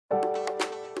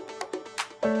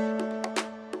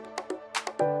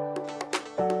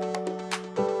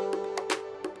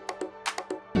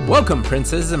Welcome,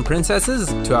 princes and princesses,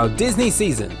 to our Disney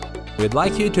season. We'd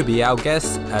like you to be our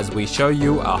guests as we show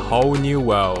you a whole new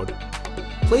world.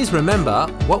 Please remember,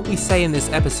 what we say in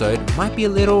this episode might be a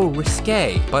little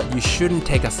risque, but you shouldn't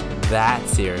take us that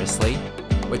seriously.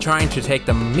 We're trying to take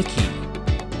the mickey.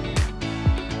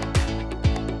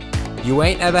 You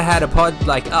ain't ever had a pod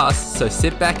like us, so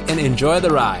sit back and enjoy the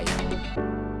ride.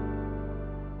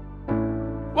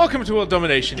 Welcome to World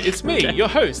Domination. It's me, your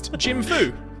host, Jim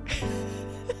Fu.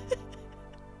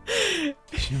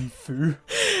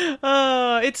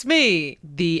 It's me,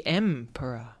 the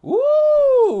Emperor.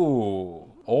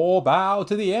 Woo! All bow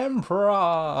to the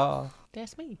Emperor.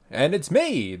 That's me. And it's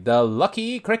me, the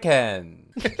Lucky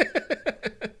Kraken.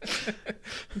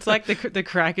 It's like the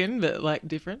Kraken, but like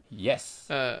different. Yes.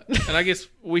 And I guess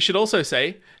we should also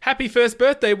say, happy first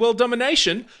birthday, World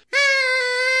Domination.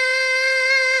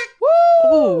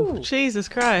 Oh, Jesus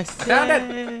Christ. Found it.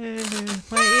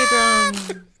 My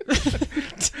eardrum.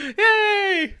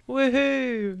 Yay!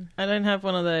 Woohoo! I don't have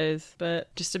one of those,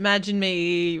 but just imagine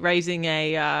me raising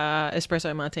a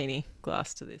espresso martini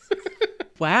glass to this.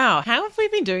 Wow, how have we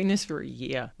been doing this for a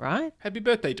year, right? Happy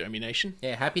birthday, Domination.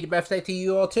 Yeah, happy birthday to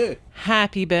you all too.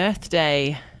 Happy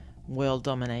birthday, World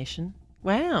Domination.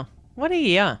 Wow, what a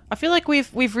year. I feel like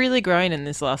we've really grown in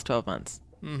this last 12 months.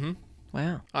 Mm-hmm.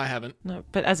 Wow. I haven't. No,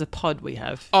 but as a pod we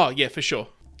have. Oh, yeah, for sure.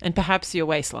 And perhaps your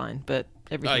waistline, but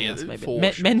everything else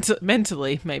maybe.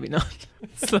 Mentally, maybe not.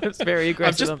 So it's very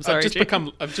aggressive.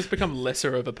 I've just become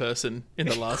lesser of a person in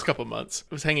the last couple of months.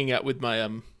 I was hanging out with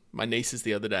my nieces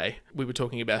the other day. We were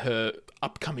talking about her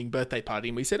upcoming birthday party,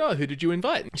 and we said, "Oh, who did you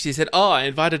invite?" She said, "Oh, I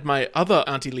invited my other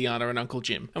Auntie Liana and Uncle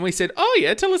Jim." And we said, "Oh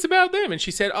yeah, tell us about them." And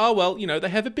she said, "Oh well, you know, they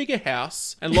have a bigger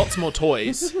house and lots more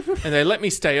toys, and they let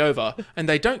me stay over, and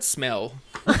they don't smell."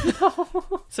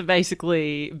 So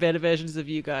basically, better versions of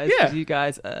you guys. Yeah. 'Cause you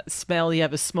guys smell. You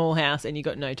have a small house, and you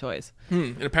got no toys.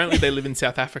 And apparently, they live in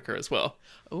South Africa as well.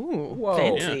 Ooh, Whoa.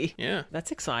 fancy. Yeah. That's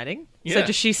exciting. Yeah. So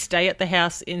does she stay at the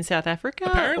house in South Africa?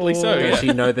 Apparently so. Does Yeah.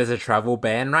 she know there's a travel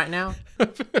ban right now?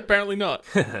 Apparently not.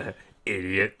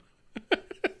 Idiot.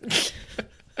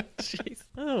 Jeez.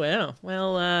 Oh, wow.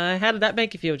 Well, how did that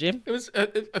make you feel, Jim? It was.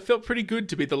 I felt pretty good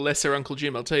to be the lesser Uncle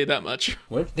Jim. I'll tell you that much.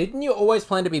 What, didn't you always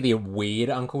plan to be the weird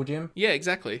Uncle Jim? Yeah,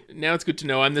 exactly. Now it's good to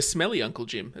know I'm the smelly Uncle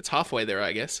Jim. It's halfway there,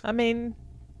 I guess. I mean,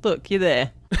 look, you're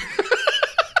there.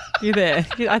 You're there.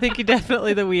 I think you're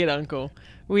definitely the weird uncle.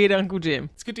 Weird Uncle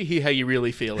Jim. It's good to hear how you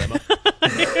really feel, Emma.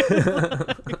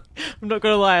 I'm not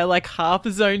going to lie, I like half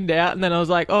zoned out and then I was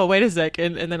like, oh, wait a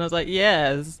second. And then I was like,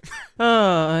 yes.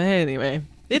 Oh, anyway.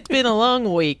 It's been a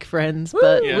long week, friends,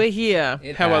 but Yeah. we're here.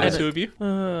 How are the two of you?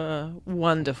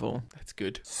 Wonderful. That's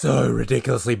good. So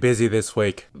ridiculously busy this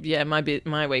week. Yeah, my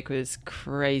week was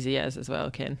crazy as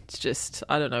well, Ken. It's just,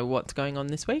 I don't know what's going on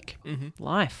this week. Mm-hmm.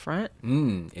 Life, right?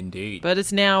 Indeed. But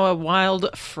it's now a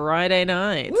wild Friday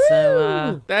night.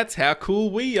 So, That's how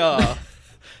cool we are.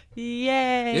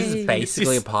 yay. This is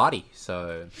basically a party,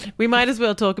 so... We might as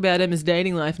well talk about Emma's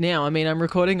dating life now. I mean, I'm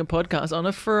recording a podcast on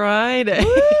a Friday.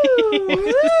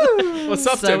 What's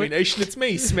up, Domination? It's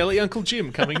me, Smelly Uncle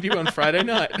Jim, coming to you on Friday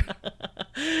night.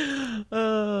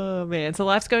 Oh, man. So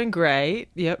life's going great.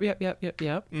 Yep.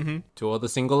 Mm-hmm. To all the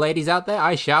single ladies out there,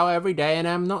 I shower every day and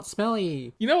am not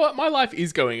smelly. You know what? My life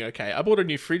is going okay. I bought a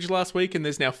new fridge last week, and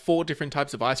there's now 4 different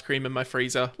types of ice cream in my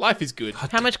freezer. Life is good.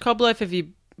 How much cob loaf have you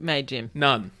made, Jim?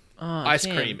 None. Oh, Ice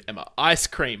damn. cream, Emma. Ice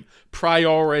cream.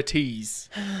 Priorities.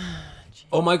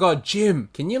 Oh my god, Jim,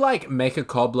 can you make a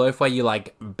cob loaf where you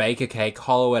bake a cake,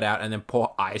 hollow it out, and then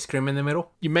pour ice cream in the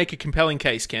middle? You make a compelling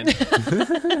case, Ken.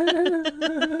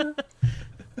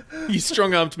 You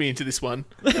strong-armed me into this one.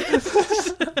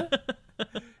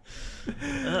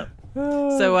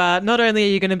 So not only are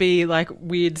you going to be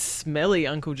weird smelly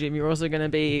Uncle Jim, you're also going to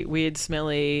be weird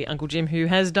smelly Uncle Jim who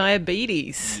has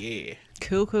diabetes. Yeah.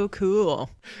 Cool.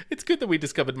 It's good that we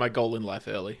discovered my goal in life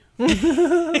early.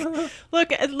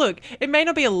 Look, it may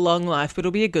not be a long life, but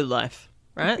it'll be a good life,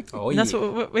 right? Oh, And that's yeah.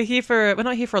 what we're here for. We're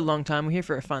not here for a long time. We're here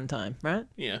for a fun time, right?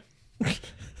 Yeah.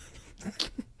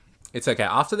 It's okay.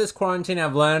 After this quarantine,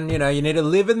 I've learned, you need to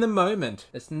live in the moment.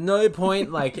 There's no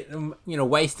point,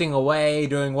 wasting away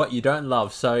doing what you don't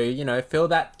love. So, fill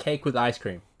that cake with ice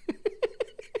cream.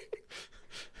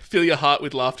 Fill your heart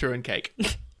with laughter and cake.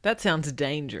 That sounds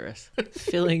dangerous.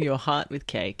 Filling your heart with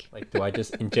cake. Do I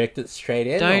just inject it straight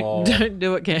in? Don't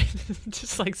do it, Ken.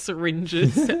 Just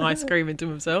syringes ice cream into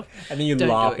himself. And then you Don't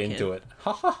laugh do it, into Ken. it.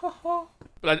 Ha ha ha ha.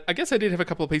 But I guess I did have a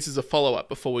couple of pieces of follow-up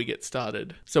before we get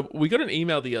started. So we got an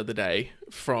email the other day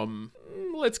from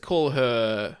Let's call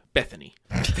her Bethany.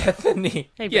 Bethany.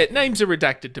 Hey, Yeah, names are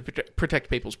redacted to protect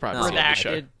people's privacy on the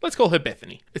show. Redacted. Let's call her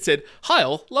Bethany. It said, "Hi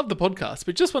all, love the podcast,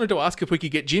 but just wanted to ask if we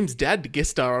could get Jim's dad to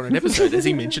guest star on an episode as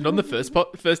he mentioned on the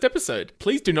first episode.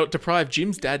 Please do not deprive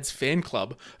Jim's dad's fan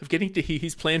club of getting to hear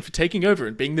his plan for taking over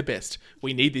and being the best.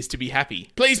 We need this to be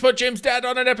happy. Please put Jim's dad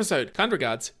on an episode. Kind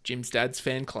regards, Jim's dad's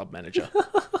fan club manager."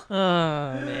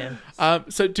 Oh, man.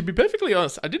 So to be perfectly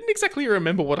honest, I didn't exactly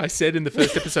remember what I said in the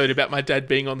first episode about my dad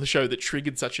being on the show that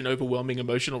triggered such an overwhelming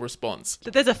emotional response.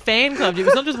 But there's a fan club, Jim.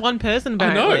 It's not just one person,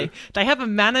 apparently. know. They have a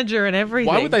manager and everything.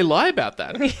 Why would they lie about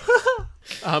that?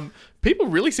 People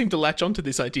really seem to latch onto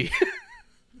this idea.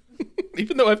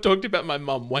 Even though I've talked about my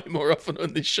mum way more often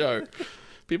on this show,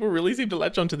 people really seem to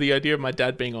latch onto the idea of my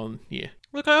dad being on here.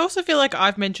 Look, I also feel like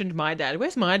I've mentioned my dad.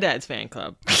 Where's my dad's fan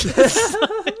club?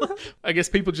 I guess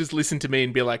people just listen to me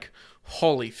and be like,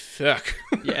 holy fuck.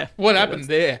 Yeah. What happened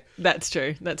there? That's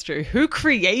true. That's true. Who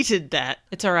created that?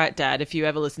 It's all right, Dad. If you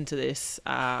ever listen to this,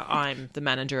 I'm the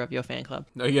manager of your fan club.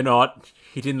 No, you're not.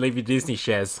 He didn't leave you Disney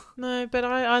shares. No, but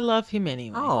I love him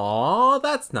anyway. Oh,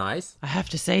 that's nice. I have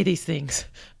to say these things.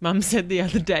 Mum said the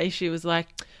other day, she was like,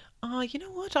 "Oh, you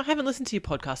know what? I haven't listened to your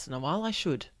podcast in a while. I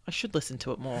should listen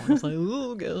to it more." I was like,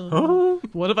 "Oh, God.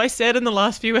 What have I said in the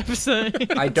last few episodes?"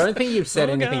 I don't think you've said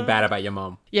Oh, anything God. bad about your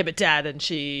mom. Yeah, but Dad, and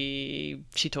she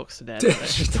talks to Dad.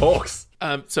 She talks.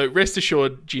 So rest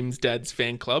assured, Jim's dad's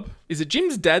fan club. Is it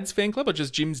Jim's dad's fan club or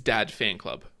just Jim's dad fan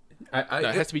club? No,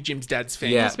 it has to be Jim's dad's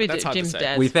fan Yeah. club. Has to be That's hard Jim's to say.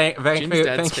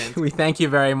 dad's. We thank you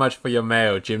very much for your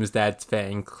mail, Jim's dad's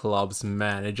fan club's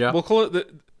manager. We'll call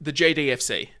it the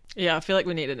JDFC. Yeah, I feel like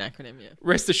we need an acronym, yeah.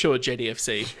 Rest assured,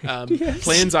 JDFC.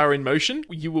 Plans are in motion.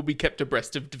 You will be kept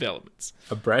abreast of developments.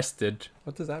 Abreasted.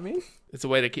 What does that mean? It's a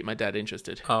way to keep my dad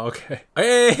interested. Oh, okay.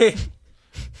 Hey!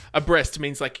 Abreast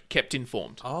means like kept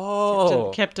informed.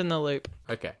 Oh. Kept in the loop.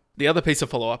 Okay. The other piece of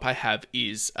follow-up I have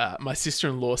is my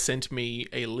sister-in-law sent me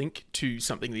a link to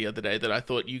something the other day that I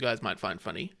thought you guys might find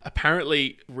funny.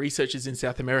 Apparently, researchers in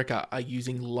South America are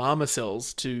using llama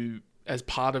cells as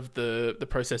part of the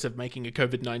process of making a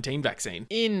COVID-19 vaccine.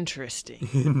 Interesting.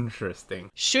 Interesting.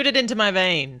 Shoot it into my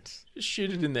veins. Just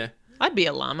shoot it in there. I'd be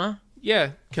a llama.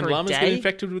 Yeah, can For a llamas get day?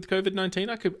 infected with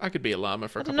COVID-19? I could be a llama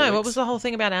for a I couple don't know. of What weeks. was the whole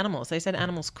thing about animals? They said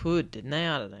animals could, didn't they?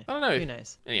 I don't know. I don't know. Who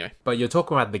knows? Anyway, But you're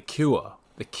talking about the cure.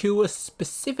 The cure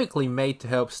specifically made to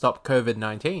help stop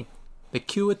COVID-19. The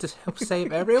cure to help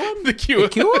save everyone? the cure. The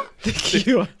cure? The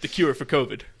cure. The cure for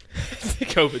COVID.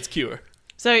 COVID's cure.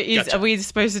 So Gotcha. are we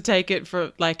supposed to take it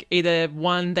for like either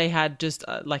one, they had just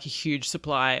like a huge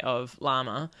supply of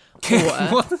llama, or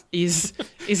What? is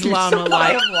llama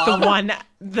like of the one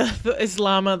is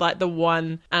llama like the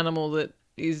one animal that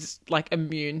is like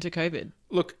immune to COVID?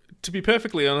 Look, to be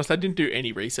perfectly honest, I didn't do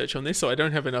any research on this, so I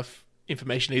don't have enough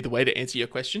information either way to answer your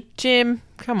question. Jim,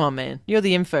 come on, man, you're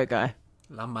the info guy.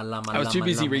 Llama, llama, I was too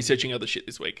llama, busy llama. researching other shit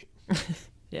this week.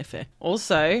 Yeah, fair.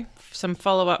 Also, some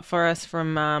follow-up for us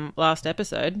from last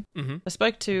episode. Mm-hmm. I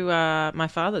spoke to my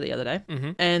father the other day,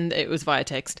 and it was via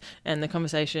text, and the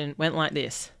conversation went like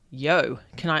this. "Yo,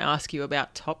 can I ask you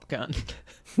about Top Gun?"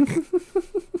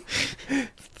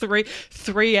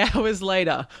 Three hours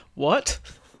later, what?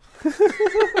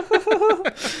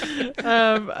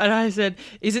 And I said,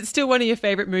 "Is it still one of your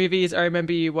favorite movies? I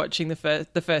remember you watching the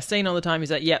first scene all the time."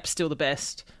 He's like, "Yep, still the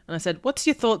best." And I said, "What's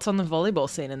your thoughts on the volleyball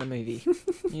scene in the movie?"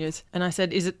 He goes, and I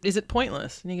said, "Is it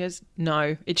pointless?" And he goes,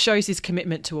 "No, it shows his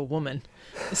commitment to a woman."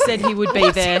 Said he would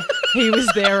be there. He was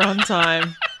there on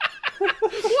time.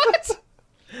 What?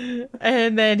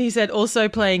 And then he said, also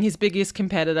playing his biggest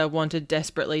competitor, wanted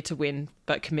desperately to win,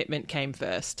 but commitment came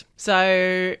first.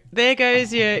 So there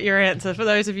goes your answer for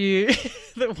those of you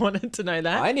that wanted to know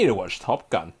that. I need to watch Top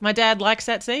Gun. My dad likes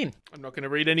that scene. I'm not going to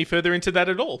read any further into that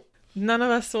at all. None of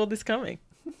us saw this coming.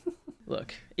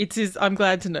 Look, I'm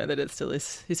glad to know that it's still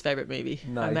his favourite movie. I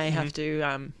Nice. may have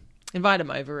to invite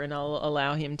him over and I'll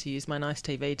allow him to use my nice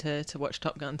TV to watch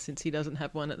Top Gun since he doesn't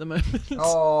have one at the moment.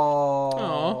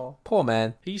 Oh, poor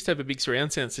man. He used to have a big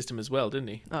surround sound system as well, didn't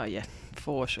he? Oh, yeah,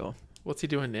 for sure. What's he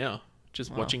doing now?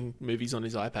 Just watching movies on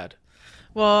his iPad.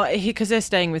 Well, because they're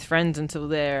staying with friends until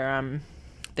their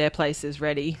place is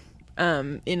ready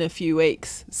in a few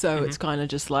weeks. So it's kind of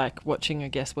just like watching, I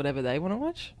guess, whatever they want to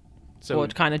watch. So, Or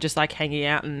kind of just like hanging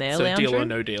out in their so lounge deal or room.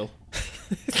 no deal.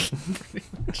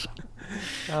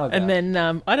 Oh, And then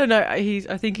I don't know.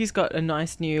 I think he's got a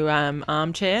nice new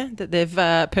armchair that they've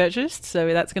purchased,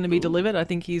 so that's going to be delivered. I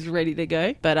think he's ready to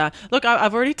go. But look,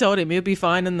 I've already told him he'll be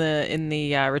fine in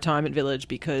the retirement village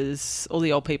because all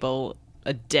the old people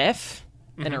are deaf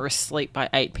and are asleep by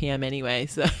 8 p.m. anyway.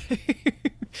 So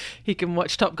He can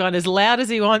watch Top Gun as loud as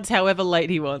he wants, however late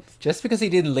he wants. Just because he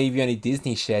didn't leave you any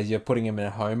Disney shares, you're putting him in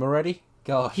a home already?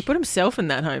 Gosh. He put himself in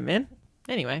that home, man.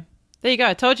 Anyway, there you go.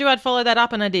 I told you I'd follow that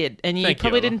up, and I did. And you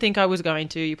probably didn't think I was going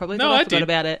to. You probably thought I forgot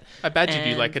about it. I badgered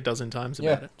you like a dozen times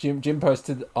about it. Jim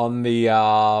posted on the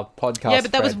podcast. Yeah,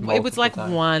 but it was like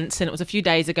once, and it was a few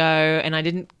days ago, and I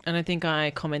don't think I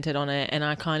commented on it, and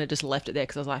I kind of just left it there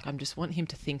because I was like, I just want him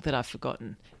to think that I've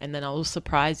forgotten, and then I will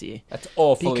surprise you. That's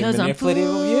awfully manipulative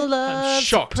of you. I'm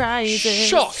shocked. Surprises.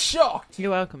 Shocked. You're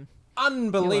welcome.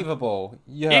 Unbelievable.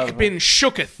 Ich bin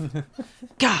shooketh.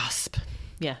 Gasp.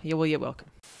 Yeah, you're welcome.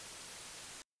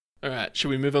 All right, should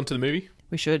we move on to the movie?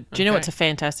 We should. Do you know what's a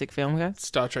fantastic film, guys?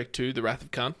 Star Trek II, The Wrath of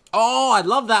Khan. Oh, I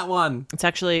love that one. It's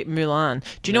actually Mulan.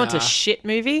 Do you know what's a shit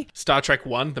movie? Star Trek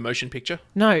 1, the motion picture.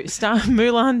 No,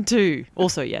 Mulan 2.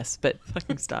 Also, yes, but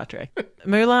fucking Star Trek.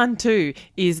 Mulan 2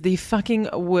 is the fucking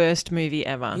worst movie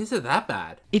ever. Is it that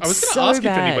bad? It's I was going to so ask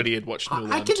bad. if anybody had watched Mulan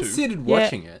 2. I considered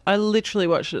watching it. I literally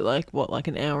watched it like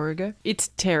an hour ago. It's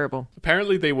terrible.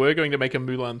 Apparently they were going to make a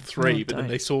Mulan 3, but then don't.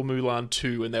 they saw Mulan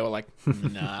 2 and they were like,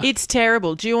 nah. It's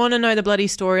terrible. Do you want to know the bloody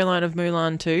storyline of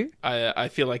Mulan 2? I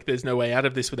feel like there's no way out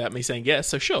of this without me saying yes,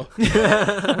 so sure.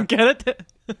 Get it?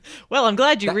 Well, I'm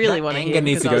glad you really want to hear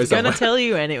needs because to I go was going to somewhere. tell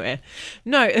you anyway.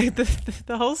 No,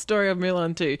 the whole story of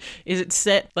Mulan 2 is it's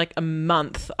set like a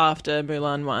month after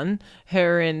Mulan 1.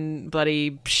 Her and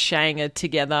bloody Shang are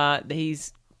together.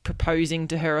 He's proposing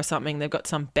to her or something. They've got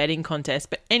some betting contest.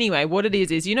 But anyway, what it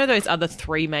is you know those other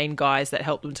three main guys that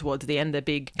helped them towards the end? The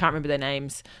big, can't remember their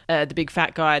names, the big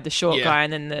fat guy, the short guy,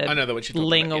 and then the I know what you're talking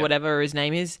Ling about, or yeah. whatever his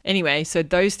name is. Anyway, so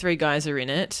those three guys are in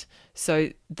it. So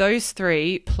those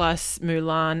three plus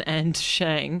Mulan and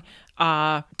Shang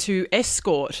are to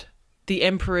escort the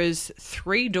Emperor's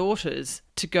three daughters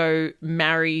to go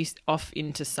marry off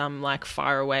into some like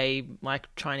faraway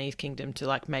like Chinese kingdom to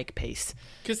like make peace.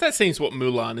 Because that seems what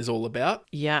Mulan is all about.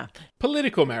 Yeah.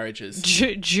 Political marriages.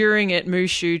 During it,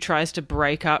 Mushu tries to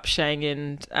break up Shang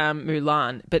and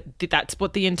Mulan, but that's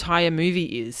what the entire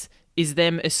movie is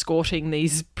them escorting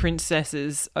these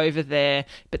princesses over there,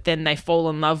 but then they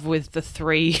fall in love with the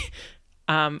three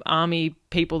army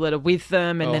people that are with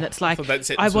them, and then it's like,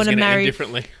 I want to marry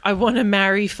differently. I want to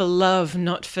marry for love,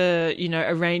 not for,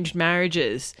 arranged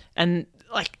marriages. And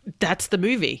like, that's the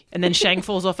movie. And then Shang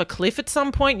falls off a cliff at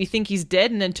some point. You think he's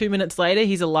dead, and then 2 minutes later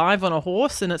he's alive on a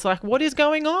horse, and it's like, what is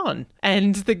going on?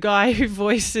 And the guy who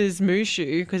voices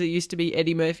Mushu, because it used to be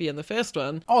Eddie Murphy in the first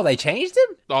one. Oh, they changed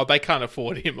him? Oh, they can't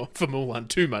afford him for Mulan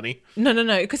 2 money. No,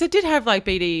 because it did have like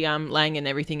BD Lang and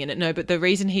everything in it. No, but the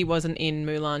reason he wasn't in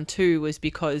Mulan 2 was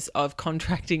because of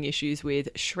contracting issues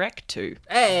with Shrek 2.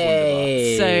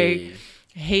 Hey!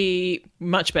 So he,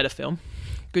 much better film.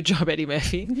 Good job, Eddie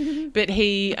Murphy. But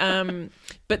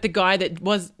but the guy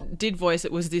that did voice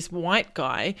it was this white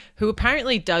guy who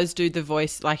apparently does do the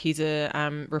voice, like he's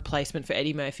a replacement for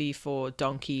Eddie Murphy for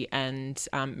Donkey and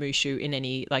Mushu in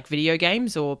any like video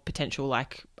games or potential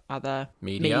like other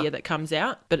media that comes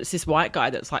out. But it's this white guy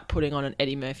that's like putting on an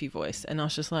Eddie Murphy voice, and I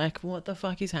was just like, what the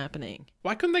fuck is happening?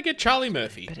 Why couldn't they get Charlie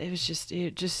Murphy? But it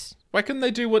just. Why couldn't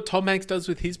they do what Tom Hanks does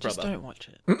with his brother? Just don't watch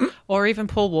it. Or even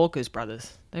Paul Walker's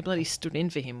brothers. They bloody stood in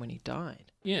for him when he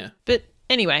died. Yeah. But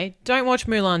anyway, don't watch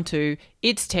Mulan 2.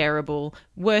 It's terrible.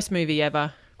 Worst movie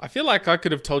ever. I feel like I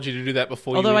could have told you to do that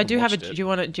before Although you I even do have watched it. do you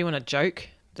want a joke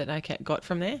that I got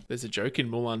from there? There's a joke in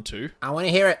Mulan 2. I want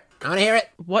to hear it.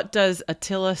 What does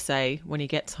Attila say when he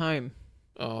gets home?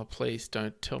 Oh, please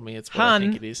don't tell me it's what I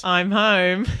think it is. I'm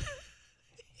home.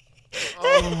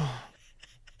 Oh.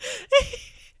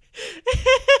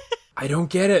 I don't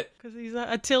get it. Because he's like,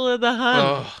 Attila the Hun.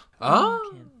 Oh.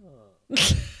 Oh?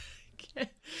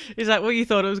 Is that what you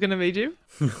thought it was going to be, Jim?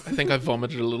 I think I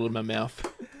vomited a little in my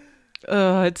mouth.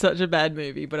 Oh, it's such a bad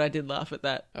movie, but I did laugh at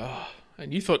that. Oh,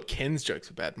 and you thought Ken's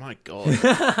jokes were bad. My God.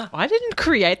 I didn't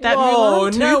create that. Whoa,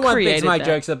 Mulan 2 no one thinks created my that.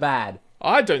 jokes are bad.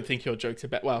 I don't think your jokes are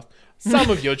bad. Well, some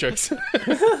of your jokes.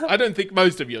 I don't think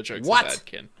most of your jokes are bad,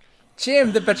 Ken.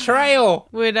 Jim, the betrayal.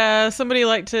 Would somebody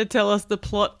like to tell us the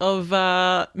plot of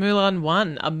Mulan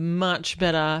 1, a much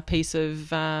better piece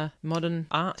of modern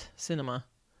art cinema?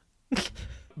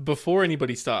 Before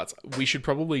anybody starts, we should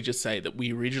probably just say that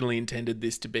we originally intended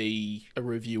this to be a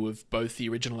review of both the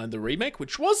original and the remake,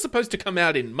 which was supposed to come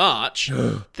out in March.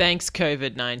 Thanks,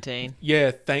 COVID-19. Yeah,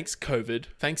 thanks, COVID.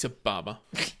 Thanks, Obama.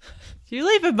 You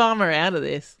leave Obama out of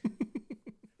this.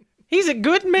 He's a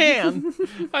good man.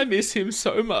 I miss him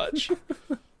so much.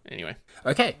 Anyway.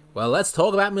 Okay, well, let's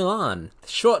talk about Mulan. The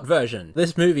short version.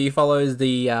 This movie follows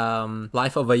the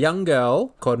life of a young girl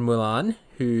called Mulan,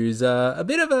 who's a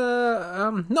bit of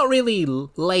a not really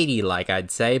ladylike,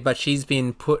 I'd say, but she's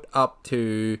been put up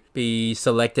to be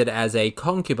selected as a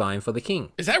concubine for the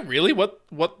king. Is that really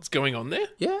what's going on there?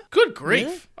 Yeah. Good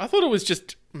grief. I thought it was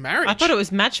just marriage. I thought it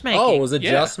was matchmaking. Oh, was it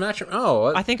Yeah. just match?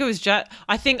 Oh, I think it was just.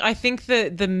 I think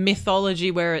the mythology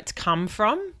where it's come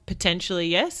from, potentially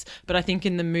yes, but I think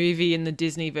in the movie, in the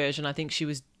Disney version, I think she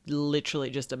was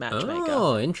literally just a matchmaker.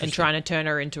 Oh, interesting. And trying to turn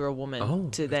her into a woman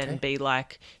to then be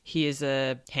like, here's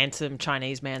a handsome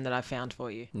Chinese man that I found for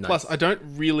you. nice. Plus, I don't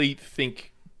really think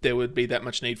there would be that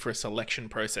much need for a selection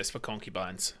process for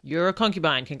concubines. You're a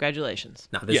concubine. Congratulations.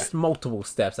 No, there's multiple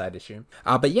steps, I'd assume.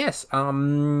 But yes,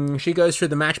 she goes through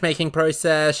the matchmaking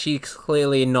process. She's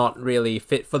clearly not really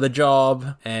fit for the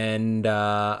job, and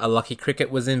a lucky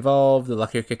cricket was involved. The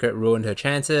lucky cricket ruined her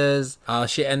chances.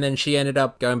 She ended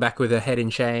up going back with her head in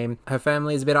shame. Her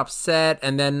family is a bit upset,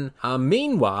 and then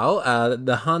meanwhile,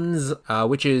 the Huns,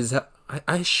 which is I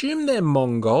assume they're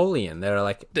Mongolian. They're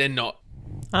like They're not.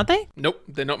 Aren't they? Nope,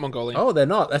 they're not Mongolian. oh, they're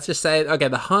not. Let's just say okay.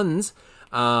 The Huns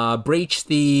breach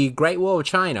the Great Wall of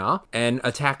China and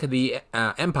attack the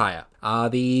empire.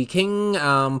 The king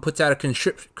puts out a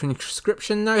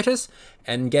conscription notice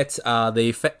and gets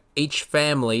each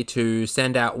family to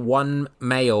send out one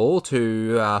male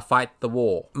to fight the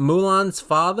war. Mulan's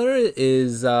father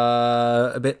is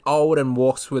a bit old and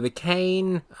walks with a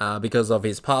cane because of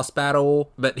his past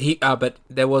battle, but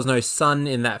there was no son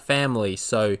in that family,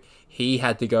 so he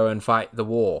had to go and fight the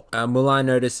war. Mulan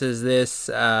notices this,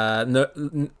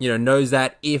 knows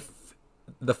that if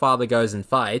the father goes and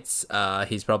fights,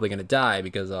 he's probably going to die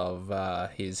because of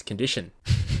his condition.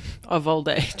 Of old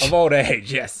age. Of old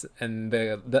age, yes. And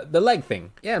the leg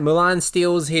thing. Yeah, Mulan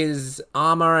steals his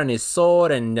armor and his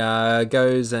sword and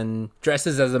goes and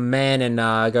dresses as a man and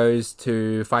goes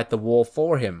to fight the war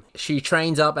for him. She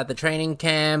trains up at the training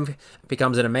camp,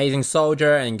 becomes an amazing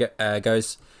soldier, and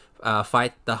goes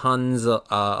fight the Huns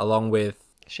along with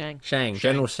Shang.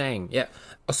 General Shang. Yeah.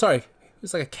 Oh, sorry. He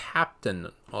was like a captain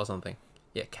or something.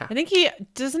 Yeah, I think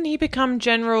doesn't he become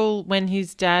general when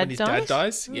his dad When his dies? dad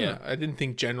dies? Yeah, I didn't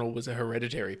think general was a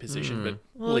hereditary position, but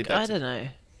we'll leave Look, that I to- don't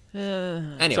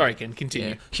know. Anyway. Sorry, Ken, continue.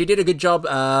 Yeah. She did a good job.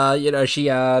 She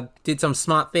did some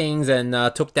smart things and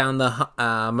took down the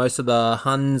most of the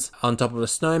Huns on top of a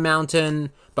snow mountain.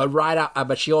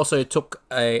 But she also took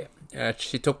a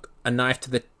knife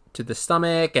to the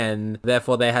stomach, and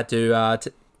therefore they had to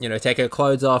take her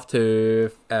clothes off to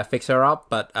fix her up.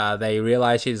 But they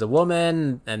realized she's a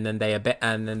woman, and then they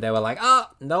were like, oh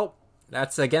nope,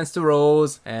 that's against the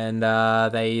rules, and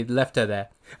they left her there.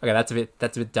 Okay, that's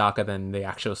a bit darker than the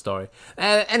actual story.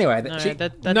 Anyway, No, she.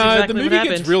 that's No, exactly the movie what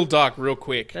happened. gets real dark real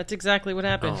quick. That's exactly what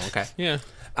happened. Oh, okay. Yeah.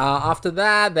 After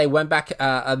that, they went back.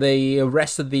 The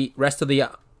rest of the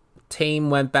team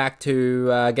went back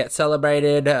to get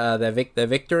celebrated their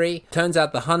victory. Turns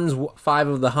out the Huns, 5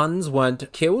 of the Huns,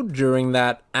 weren't killed during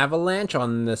that avalanche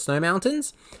on the snow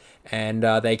mountains, and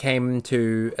they came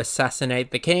to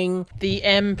assassinate the king. The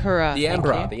Emperor. The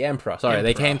Emperor. Sorry,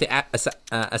 they came to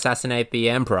assassinate the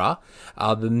Emperor.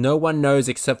 No one knows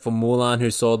except for Mulan,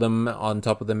 who saw them on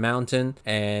top of the mountain,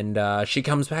 and she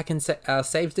comes back and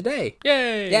saves the day.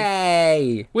 Yay!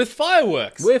 Yay! With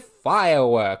fireworks. With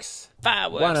fireworks.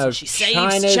 Fireworks. One and of she saves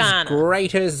China's China.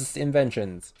 greatest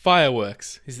inventions.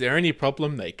 Fireworks. Is there any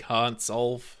problem they can't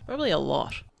solve? Probably a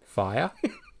lot. Fire?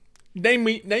 Name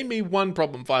me one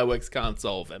problem fireworks can't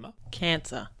solve, Emma.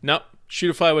 Cancer. Nope. Shoot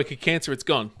a firework at cancer, it's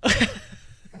gone.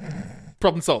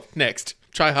 Problem solved. Next.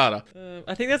 Try harder.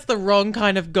 I think that's the wrong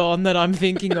kind of gone that I'm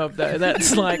thinking of, though.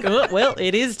 That's like, oh, well,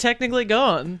 it is technically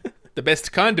gone. The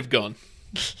best kind of gone.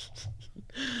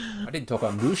 I didn't talk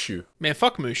about Mushu. Man,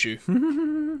 fuck Mushu.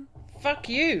 Fuck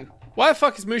you. Why the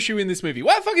fuck is Mushu in this movie?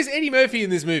 Why the fuck is Eddie Murphy in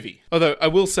this movie? Although, I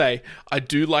will say, I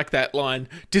do like that line,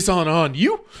 dishonor on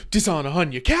you, dishonor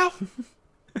on your cow.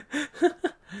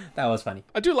 That was funny.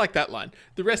 I do like that line.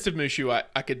 The rest of Mushu,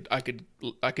 I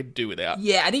could do without.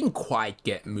 Yeah, I didn't quite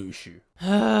get Mushu.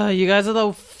 You guys are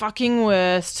the fucking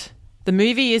worst. The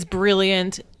movie is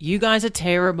brilliant. You guys are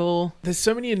terrible. There's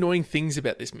so many annoying things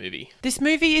about this movie. This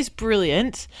movie is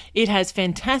brilliant. It has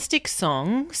fantastic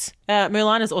songs.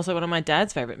 Mulan is also one of my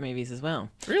dad's favourite movies as well.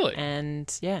 Really?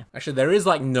 And yeah. Actually, there is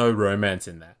like no romance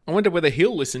in that. I wonder whether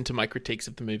he'll listen to my critiques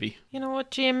of the movie. You know what,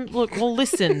 Jim? Look, we'll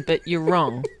listen, but you're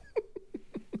wrong.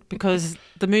 Because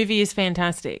the movie is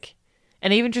fantastic.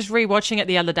 And even just rewatching it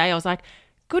the other day, I was like,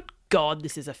 good God,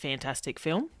 this is a fantastic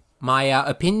film. My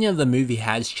opinion of the movie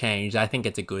has changed. I think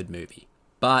it's a good movie.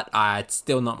 But it's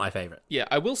still not my favourite. Yeah,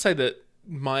 I will say that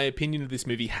my opinion of this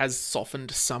movie has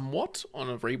softened somewhat on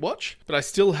a rewatch, but I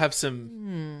still have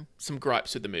some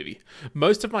gripes with the movie.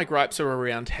 Most of my gripes are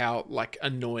around how like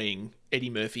annoying Eddie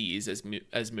Murphy is as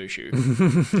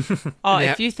Mushu. Oh,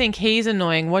 if you think he's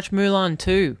annoying, watch Mulan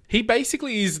 2. He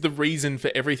basically is the reason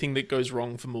for everything that goes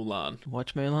wrong for Mulan.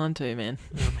 Watch Mulan 2, man.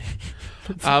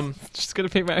 Just gonna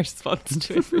pick my response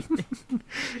to everything.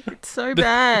 It's so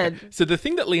bad. So the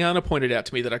thing that Liana pointed out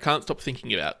to me that I can't stop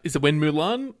thinking about is that when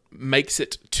Mulan makes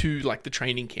it to like the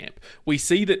training camp, we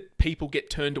see that people get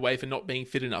turned away for not being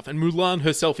fit enough, and Mulan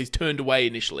herself is turned away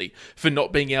initially for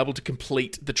not being able to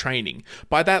complete the training.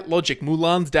 By that logic,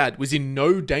 Mulan's dad was in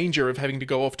no danger of having to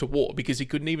go off to war because he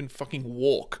couldn't even fucking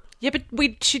walk. Yeah,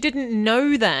 but she didn't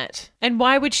know that. And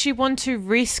why would she want to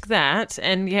risk that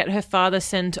and get her father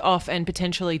sent off and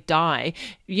potentially die?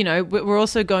 You know, we're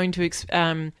also going to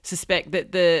suspect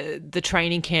that the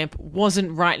training camp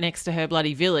wasn't right next to her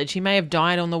bloody village. He may have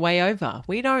died on the way over.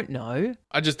 We don't know.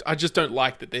 I just don't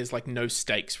like that there's like no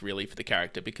stakes really for the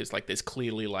character, because like there's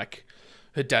clearly like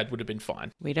her dad would have been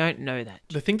fine. We don't know that.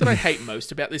 The thing that I hate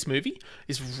most about this movie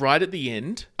is right at the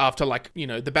end, after like, you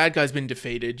know, the bad guy's been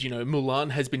defeated, you know,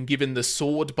 Mulan has been given the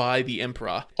sword by the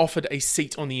emperor, offered a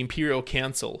seat on the Imperial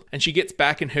Council, and she gets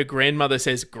back and her grandmother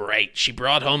says, "Great, she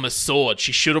brought home a sword.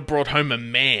 She should have brought home a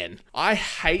man." I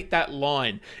hate that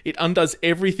line. It undoes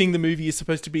everything the movie is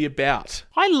supposed to be about.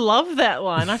 I love that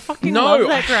line. I fucking love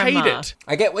that grandma. I hate it.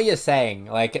 I get what you're saying.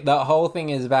 Like, the whole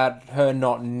thing is about her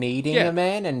not needing a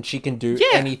man, and she can do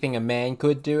anything a man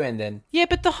could do, and then... Yeah,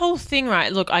 but the whole thing,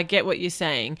 right, look, I get what you're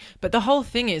saying, but the whole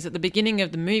thing is, at the beginning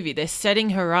of the movie, they're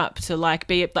setting her up to, like,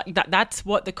 be... like that's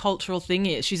what the cultural thing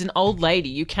is. She's an old lady.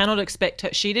 You cannot expect her...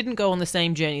 She didn't go on the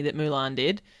same journey that Mulan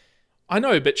did. I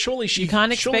know, but surely she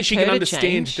can understand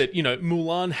change. that, you know,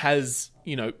 Mulan has,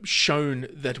 you know, shown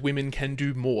that women can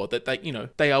do more, that they, you know,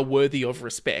 they are worthy of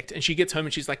respect. And she gets home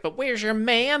and she's like, "But where's your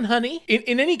man, honey?"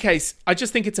 In any case, I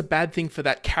just think it's a bad thing for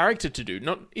that character to do.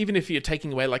 Not even if you're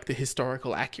taking away like the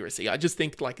historical accuracy. I just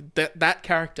think like that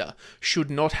character should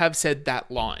not have said that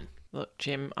line. Look,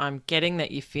 Jim, I'm getting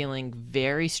that you're feeling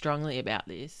very strongly about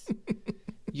this.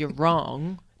 You're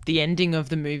wrong. The ending of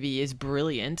the movie is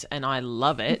brilliant and I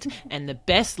love it. And the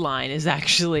best line is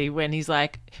actually when he's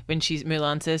like,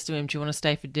 Mulan says to him, "Do you want to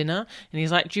stay for dinner?" And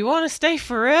he's like, "Do you want to stay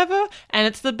forever?" And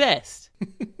it's the best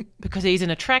because he's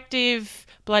an attractive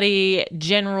bloody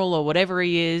general or whatever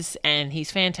he is, and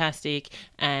he's fantastic.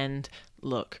 And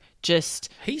look,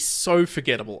 he's so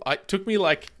forgettable. It took me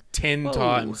like 10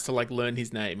 times to like learn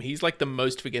his name. He's like the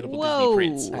most forgettable Disney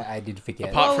prince. I did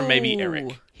forget. Apart from maybe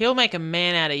Eric. He'll make a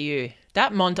man out of you.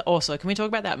 That also, can we talk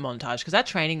about that montage? Because that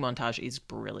training montage is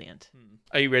brilliant.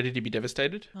 Are you ready to be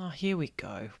devastated? Oh, here we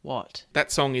go. What?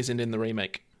 That song isn't in the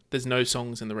remake. There's no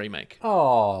songs in the remake.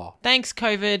 Oh. Thanks,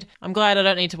 COVID. I'm glad I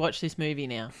don't need to watch this movie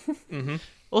now. Mm-hmm.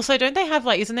 Also, don't they have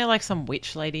like, isn't there like some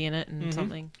witch lady in it and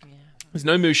something? Yeah. There's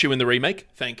no Mushu in the remake.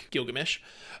 Thank Gilgamesh.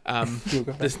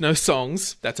 There's no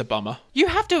songs. That's a bummer. You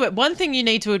have to. One thing you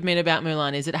need to admit about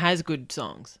Mulan is it has good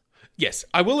songs. Yes,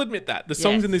 I will admit that. The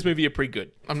songs in this movie are pretty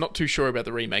good. I'm not too sure about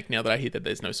the remake now that I hear that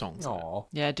there's no songs. Oh.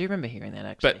 Yeah, I do remember hearing that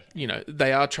actually. But, you know,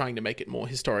 they are trying to make it more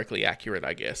historically accurate,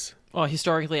 I guess. Oh,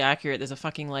 historically accurate. There's a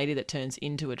fucking lady that turns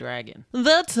into a dragon.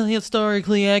 That's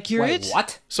historically accurate. Wait,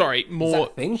 what? Sorry,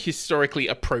 more historically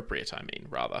appropriate, I mean,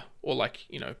 rather. Or like,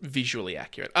 you know, visually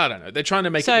accurate. I don't know. They're trying to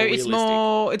make it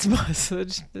more realistic. So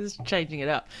just changing it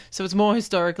up. So it's more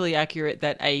historically accurate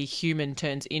that a human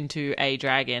turns into a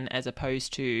dragon as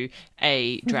opposed to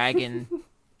a dragon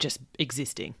just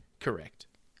existing. Correct.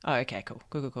 Oh, okay, cool.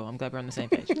 Cool. I'm glad we're on the same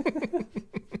page.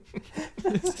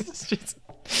 It's just...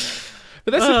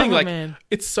 But that's the thing, like,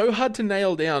 it's so hard to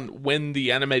nail down when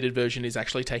the animated version is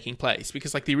actually taking place,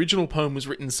 because, like, the original poem was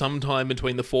written sometime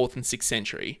between the 4th and 6th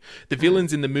century. The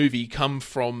villains in the movie come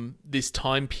from this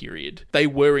time period. They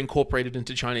were incorporated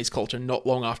into Chinese culture not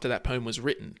long after that poem was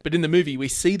written. But in the movie, we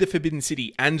see the Forbidden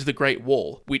City and the Great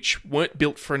Wall, which weren't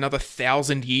built for another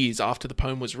 1,000 years after the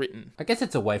poem was written. I guess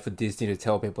it's a way for Disney to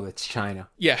tell people it's China.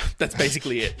 Yeah, that's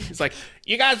basically it. It's like,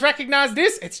 you guys recognize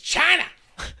this? It's China!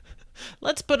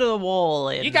 Let's put a wall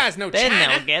in. You guys know then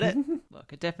China. They'll get it.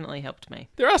 Look, it definitely helped me.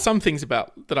 There are some things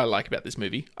that I like about this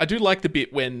movie. I do like the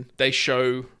bit when they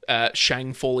show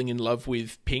Shang falling in love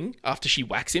with Ping after she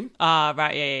whacks him. Ah,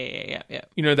 right, yeah.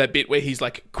 You know that bit where he's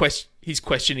like he's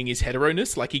questioning his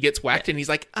hetero-ness, like he gets whacked and he's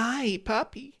like, "Aye,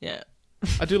 puppy." Yeah.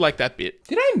 I do like that bit.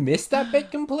 Did I miss that bit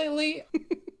completely?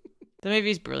 The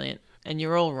movie's brilliant, and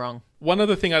you're all wrong. One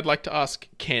other thing I'd like to ask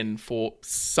Ken for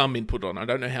some input on. I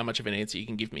don't know how much of an answer you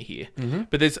can give me here. Mm-hmm.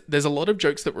 But there's a lot of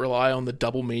jokes that rely on the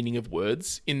double meaning of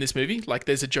words in this movie. Like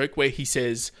there's a joke where he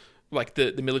says, like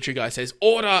the military guy says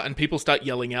order, and people start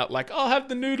yelling out like, "I'll have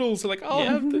the noodles," or like, "I'll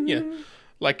have the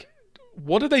Like,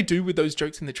 what do they do with those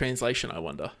jokes in the translation? I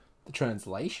wonder. The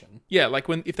translation? Yeah, like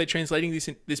if they're translating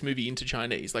this movie into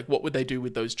Chinese, like what would they do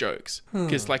with those jokes?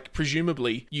 Because like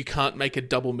presumably you can't make a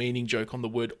double meaning joke on the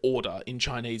word order in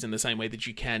Chinese in the same way that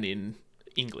you can in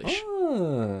English.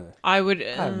 I would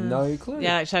I have no clue.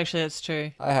 Yeah, actually that's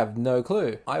true. I have no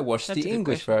clue. I watched That's a the good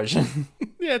English version.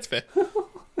 Yeah, it's fair.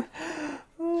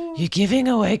 You're giving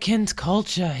away Ken's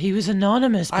culture. He was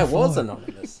anonymous before. I was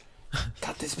anonymous.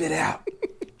 Cut this bit out.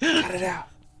 Cut it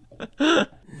out.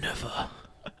 Never.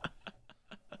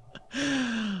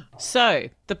 So,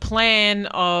 the plan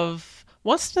of...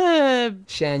 What's the...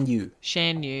 Shan Yu.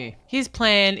 Shan Yu. His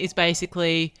plan is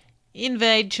basically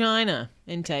invade China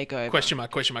and take over. Question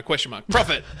mark, question mark, question mark.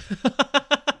 Profit.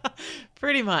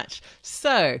 Pretty much.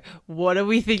 So, what do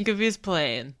we think of his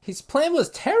plan? His plan was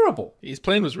terrible. His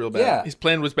plan was real bad. Yeah. His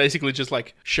plan was basically just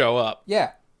like show up,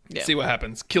 Yeah. see what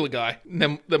happens, kill a guy, and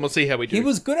then we'll see how we do. He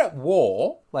was good at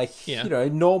war. Like, Yeah. you know,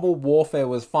 normal warfare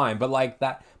was fine. But like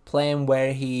that plan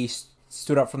where he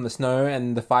stood up from the snow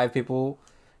and the 5 people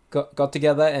got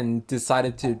together and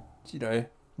decided to, you know,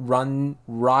 run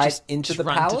into the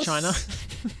run palace. to China.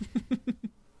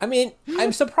 I mean,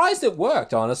 I'm surprised it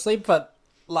worked, honestly, but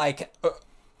like,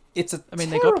 it's a. I mean,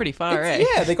 they got pretty far, eh?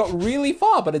 Yeah, they got really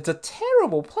far, but it's a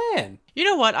terrible plan. You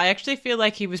know what? I actually feel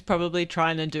like he was probably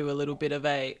trying to do a little bit of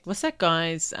a... What's that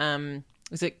guy's...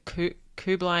 is it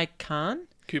Kublai Khan?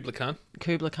 Kubla Khan.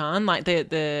 Kubla Khan, like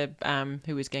the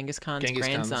who was Genghis Khan's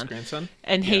grandson. grandson.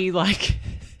 And he like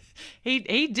he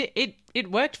did it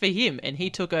worked for him, and he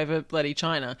took over bloody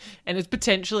China, and it's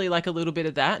potentially like a little bit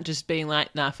of that, just being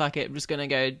like, nah, fuck it, I'm just gonna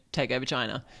go take over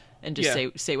China and just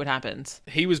see what happens.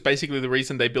 He was basically the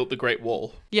reason they built the Great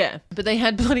Wall. Yeah, but they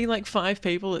had bloody like 5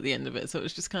 people at the end of it, so it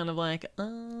was just kind of like,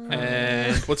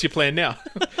 And what's your plan now?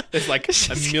 There's like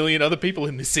a million other people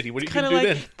in this city. What are you kind gonna of do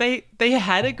like then? they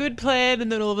had a good plan, and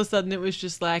then all of a sudden it was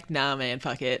just like, nah, man,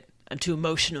 fuck it, I'm too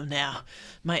emotional now.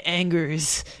 My anger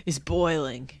is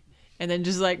boiling, and then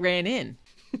just like ran in.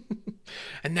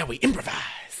 And now we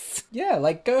improvise. Yeah,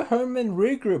 like go home and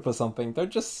regroup or something. Don't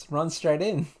just run straight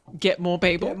in. Get more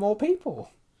people. Get more people.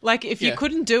 Like, if you Yeah.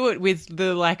 couldn't do it with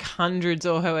the, like, hundreds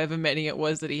or however many it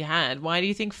was that he had, why do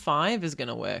you think 5 is going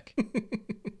to work?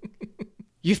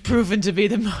 You've proven to be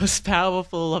the most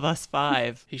powerful of us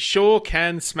 5. He sure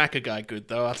can smack a guy good,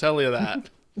 though. I'll tell you that.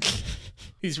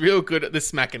 He's real good at this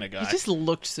smacking a guy. He just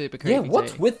looked super creepy, Yeah,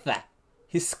 what's too. with that?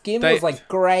 His skin They- was like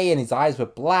grey and his eyes were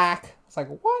black. It's like,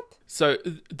 what? So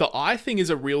the eye thing is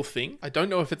a real thing. I don't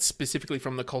know if it's specifically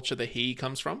from the culture that he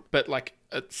comes from, but like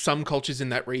some cultures in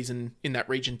that region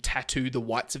tattoo the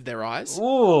whites of their eyes.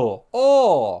 Ooh.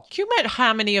 Oh. Can you imagine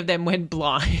how many of them went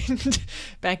blind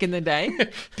back in the day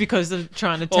because of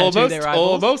trying to tattoo their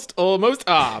eyeballs? Almost.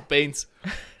 Ah, beans.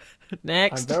 I'm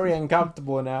Next. very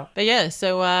uncomfortable now. But yeah,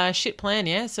 so shit plan,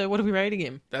 yeah? So what are we rating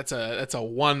him? That's a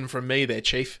 1 from me there,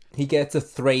 Chief. He gets a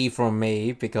 3 from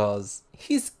me because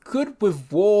he's good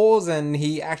with wars and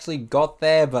he actually got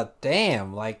there, but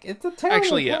damn, like, it's a terrible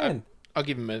Actually, yeah, plan. I'll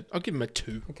give him a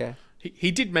 2. Okay. He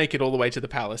did make it all the way to the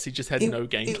palace. He just had no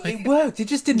gameplay. It worked. It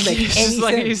just didn't make any He's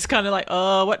like, sense. he's kind of like,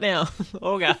 oh, what now?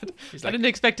 Oh, God. He's I like- didn't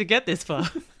expect to get this far.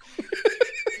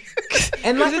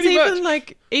 And Because like, it's pretty even much.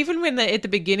 like, even when they're at the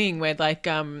beginning where like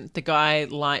the guy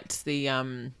lights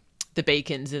the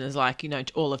beacons and is like, you know,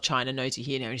 all of China knows you're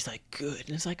here now, and he's like, good.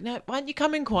 And it's like, no, why don't you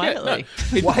come in quietly?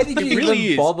 why did you really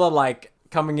even is. bother like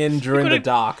coming in during the could've-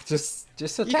 dark? Just You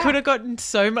attack. could have gotten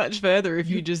so much further if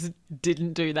you just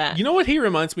didn't do that. You know what he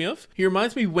reminds me of? He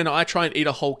reminds me when I try and eat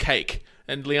a whole cake,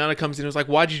 and Liana comes in and is like,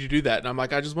 "Why did you do that?" And I'm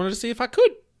like, "I just wanted to see if I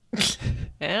could."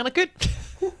 And I could.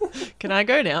 Can I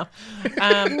go now?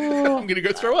 I'm gonna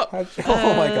go throw up. Oh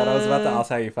my god, I was about to ask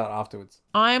how you felt afterwards.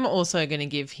 I'm also going to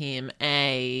give him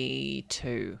a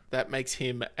 2. That makes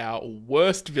him our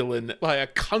worst villain by a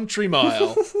country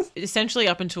mile. Essentially,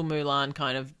 up until Mulan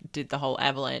kind of did the whole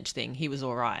avalanche thing, he was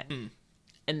all right.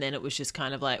 And then it was just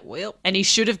kind of like, well... And he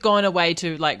should have gone away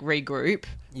to, like, regroup,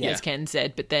 Yeah. as Ken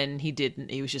said, but then he didn't.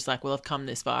 He was just like, well, I've come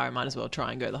this far, I might as well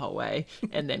try and go the whole way,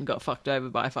 and then got fucked over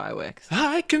by fireworks.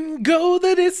 I can go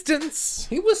the distance.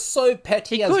 He was so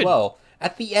petty He as could. well.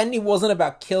 At the end, it wasn't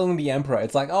about killing the emperor.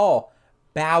 It's like, oh,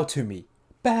 bow to me.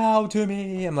 Bow to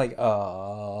me. I'm like,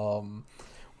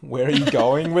 where are you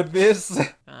going with this?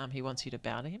 He wants you to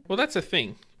bow to him. Well, that's a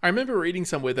thing. I remember reading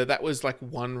somewhere that was like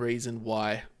one reason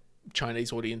why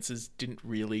Chinese audiences didn't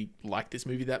really like this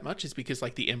movie that much, is because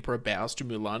like the emperor bows to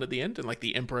Mulan at the end, and like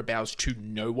the emperor bows to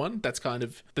no one. That's kind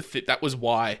of that was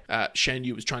why Shan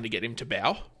Yu was trying to get him to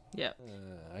bow. Yeah.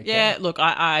 Okay. Yeah, look,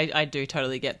 I do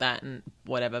totally get that, and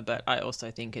whatever, but I also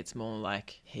think it's more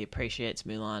like he appreciates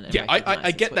Mulan. And Yeah, I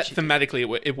recognises get what that she did.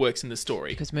 thematically it works in the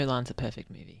story. Because Mulan's a perfect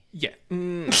movie. Yeah.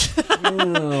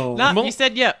 No, Mul- you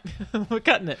said yep. We're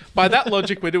cutting it. By that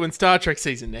logic, we're doing Star Trek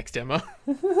season next, Emma.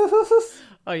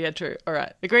 Oh, yeah, true. All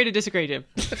right. Agree to disagree, Jim.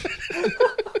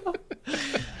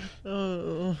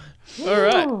 Oh. All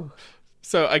right.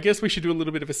 So I guess we should do a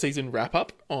little bit of a season wrap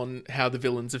up on how the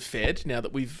villains have fared now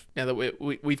that we've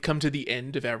come to the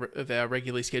end of our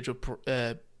regularly scheduled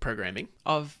programming.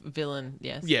 Of villain,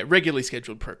 yes. Yeah, regularly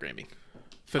scheduled programming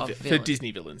for villain.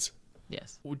 Disney villains.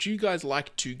 Yes. Would you guys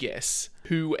like to guess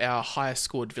who our highest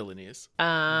scored villain is?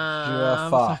 Jafar.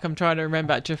 Fuck, I'm trying to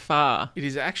remember. Jafar. It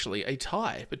is actually a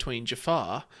tie between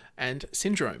Jafar and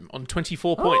Syndrome on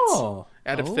 24 points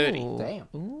out of 30. Damn.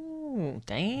 Ooh,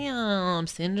 damn.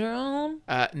 Syndrome.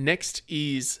 Next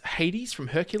is Hades from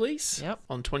Hercules Yep.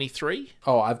 on 23.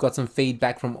 Oh, I've got some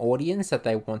feedback from audience that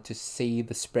they want to see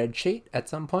the spreadsheet at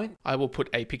some point. I will put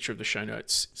a picture of the show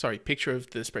notes. Sorry, picture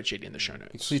of the spreadsheet in the show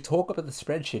notes. We talk about the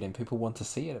spreadsheet and people want to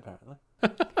see it, apparently.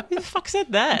 Who the fuck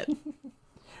said that?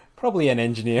 Probably an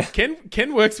engineer.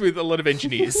 Ken works with a lot of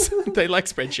engineers. They like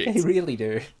They spreadsheets. really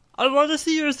do. I want to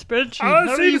see your spreadsheet. wanna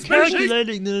How are see you the spreadsheet.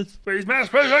 calculating this? Where's my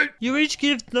spreadsheet? You each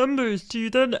give numbers. Do you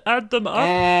then add them up?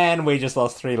 And we just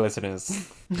lost 3 listeners.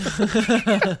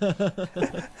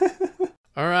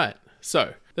 All right.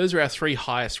 So those are our 3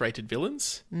 highest rated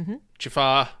villains. Mm-hmm.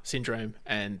 Jafar, Syndrome,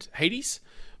 and Hades.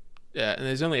 And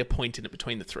there's only a point in it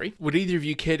between the 3. Would either of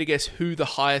you care to guess who the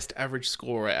highest average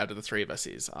scorer out of the 3 of us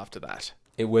is after that?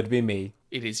 It would be me.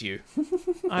 It is you.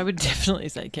 I would definitely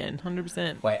say Ken.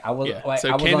 100%. Wait, I was. Yeah. Wait, So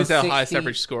I was Ken on is our highest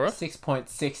average scorer.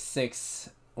 6.66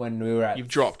 when we were at. You've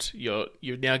dropped. You're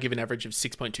now given an average of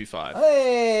 6.25.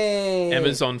 Hey!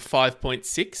 Emma's on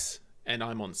 5.6 and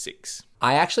I'm on 6.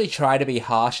 I actually tried to be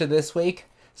harsher this week,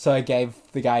 so I gave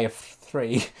the guy a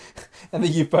 3, and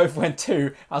then you both went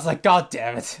 2. I was like, God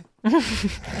damn it!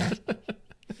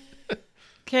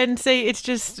 Ken, see, it's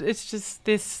just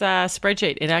this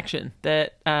spreadsheet in action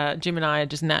that Jim and I are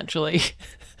just naturally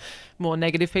more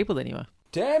negative people than you are.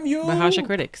 Damn you! We're harsher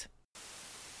critics.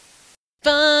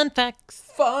 Fun facts.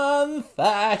 Fun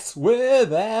facts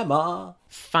with Emma.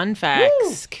 Fun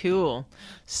facts. Cool.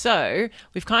 So,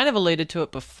 we've kind of alluded to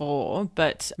it before,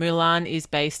 but Mulan is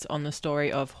based on the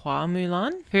story of Hua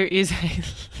Mulan, who is a...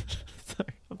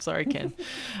 I'm sorry, Ken.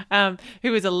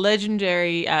 Who is a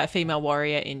legendary female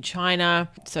warrior in China.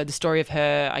 So the story of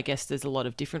her, I guess there's a lot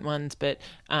of different ones, but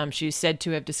she's said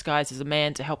to have disguised as a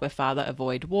man to help her father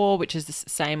avoid war, which is the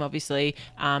same, obviously,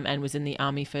 and was in the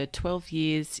army for 12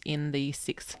 years in the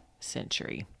 6th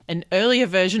century. An earlier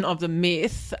version of the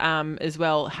myth as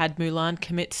well had Mulan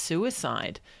commit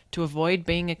suicide to avoid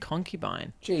being a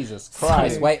concubine. Jesus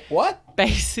Christ. Wait, what?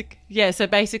 So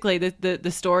basically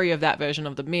the story of that version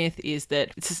of the myth is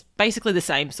that it's basically the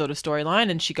same sort of storyline,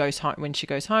 and she goes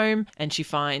home and she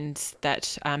finds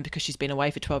that because she's been away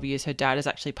for 12 years, her dad has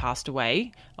actually passed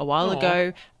away a while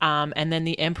ago, and then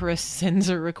the emperor sends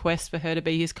a request for her to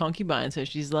be his concubine, so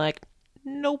she's like,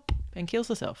 nope, and kills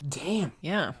herself. Damn.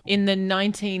 Yeah. In the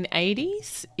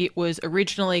 1980s, it was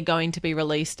originally going to be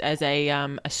released as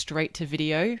a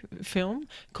straight-to-video film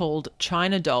called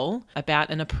China Doll, about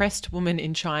an oppressed woman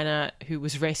in China who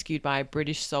was rescued by a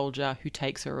British soldier who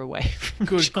takes her away from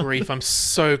Good China. grief. I'm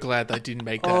so glad they didn't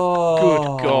make that.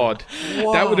 Oh, Good God.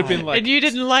 That would have been like... And you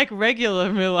didn't like regular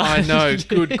Mulan. I know.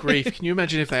 did you? Good grief. Can you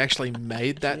imagine if they actually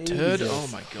made that turd? Jesus Oh,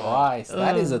 my God. Christ.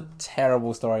 That is a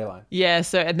terrible storyline. Yeah,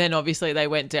 so, and then obviously they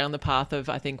went down the path of,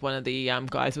 I think one of the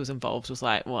guys who was involved was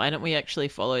like, well, why don't we actually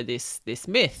follow this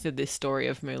myth of this story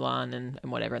of Mulan and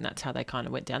whatever, and that's how they kind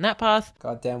of went down that path.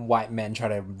 Goddamn white men try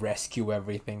to rescue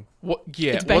everything. What?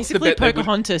 Yeah. It's what's the basically bet they would-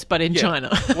 Pocahontas, but in Yeah.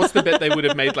 China. What's the bet they would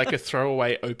have made like a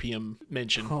throwaway opium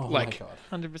mention? Oh like, my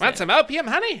God. 100%. want some opium,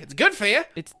 honey? It's good for you.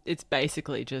 It's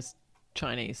basically just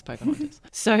Chinese Pocahontas.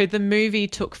 So the movie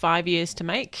took 5 years to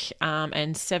make,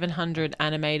 and 700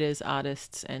 animators,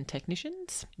 artists, and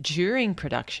technicians. During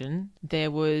production,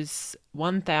 there was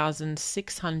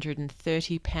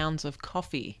 1,630 pounds of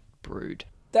coffee brewed.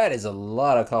 That is a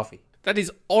lot of coffee. That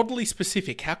is oddly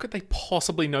specific. How could they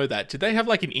possibly know that? Did they have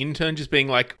like an intern just being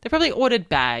like, They probably ordered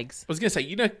bags. I was going to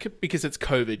say, because it's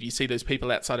COVID, you see those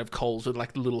people outside of Coles with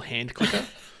like the little hand clicker.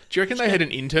 Do you reckon they had an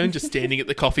intern just standing at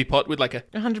the coffee pot with like a...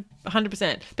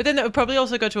 100%. But then it would probably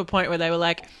also go to a point where they were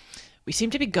like, we seem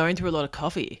to be going through a lot of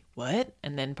coffee. What?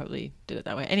 And then probably did it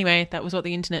that way. Anyway, that was what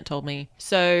the internet told me.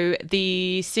 So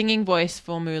the singing voice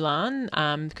for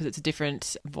Mulan, because it's a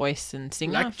different voice and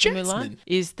singer Like for Jasmine. Mulan,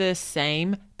 is the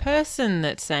same person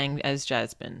that sang as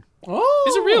Jasmine. Oh.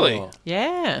 Is it really?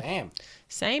 Yeah. Damn.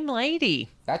 Same lady.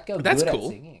 That girl That's good cool. at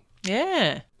singing.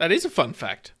 Yeah. That is a fun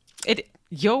fact.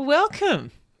 You're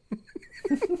welcome.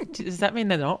 Does that mean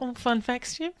they're not all fun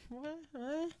facts, Jim?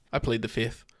 I plead the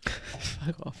fifth.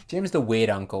 Fuck off. Jim's the weird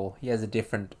uncle. He has a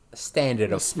different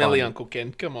standard of Smelly fun. Uncle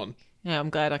Ken, come on. Yeah,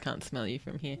 I'm glad I can't smell you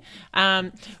from here.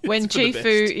 When It's for the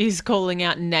Chifu best. is calling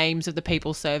out names of the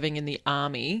people serving in the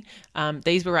army,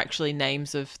 these were actually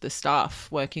names of the staff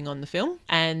working on the film.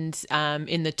 And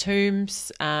in the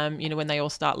tombs, when they all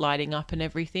start lighting up and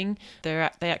everything, they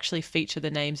actually feature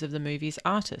the names of the movie's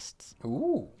artists.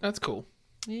 Ooh. That's cool.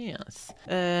 Yes.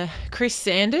 Chris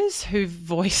Sanders, who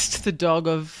voiced the dog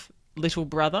of Little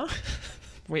Brother,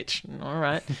 which, all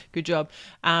right, good job,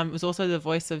 was also the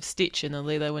voice of Stitch in the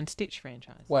Lilo and Stitch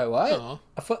franchise. Wait, what? Aw.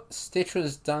 I thought Stitch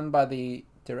was done by the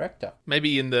director.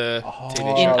 Maybe in the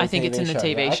TV In, show. I think it's in the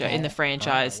TV yeah, show, okay. in the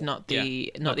franchise, Oh, yeah. not the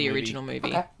Yeah, not not the the movie. original movie.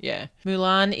 Okay. Yeah.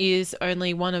 Mulan is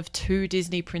only one of 2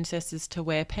 Disney princesses to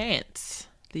wear pants.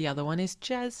 The other one is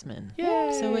Jasmine.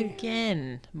 Yay. So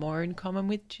again, more in common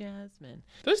with Jasmine.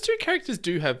 Those two characters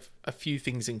do have a few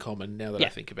things in common now that Yeah.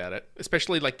 I think about it.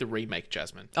 Especially like the remake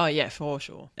Jasmine. Oh yeah, for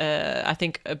sure. I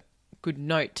think a good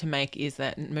note to make is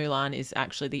that Mulan is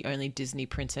actually the only Disney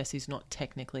princess who's not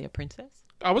technically a princess.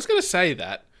 I was going to say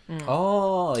that.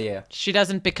 Oh, yeah. She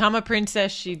doesn't become a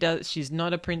princess. She's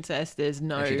not a princess. There's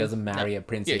no. And she doesn't marry a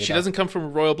prince Yeah, either. she doesn't come from a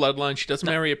royal bloodline. She doesn't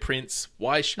marry a prince.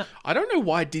 Why? I don't know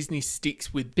why Disney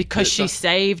sticks with because she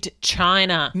saved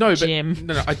China. No, but Jim.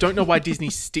 no. I don't know why Disney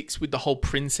sticks with the whole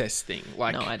princess thing.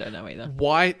 Like, No, I don't know either.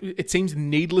 why it seems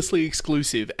needlessly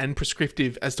exclusive and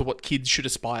prescriptive as to what kids should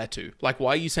aspire to. Like,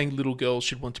 why are you saying little girls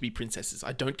should want to be princesses?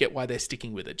 I don't get why they're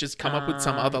sticking with it. Just come up with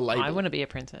some other label. I want to be a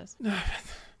princess.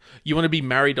 You want to be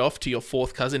married off to your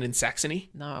 4th cousin in Saxony?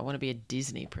 No, I want to be a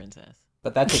Disney princess.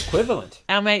 But that's equivalent.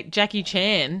 Our mate Jackie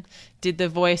Chan did the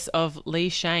voice of Li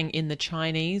Shang in the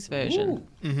Chinese version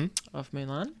of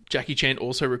Mulan. Jackie Chan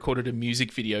also recorded a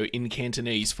music video in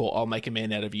Cantonese for "I'll Make a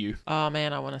Man Out of You." Oh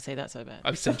man, I want to see that so bad.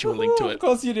 I've sent you a link to Of it.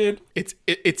 course you did. It's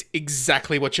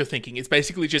exactly what you're thinking. It's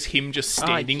basically just him just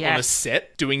standing on a yes.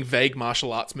 set doing vague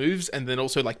martial arts moves and then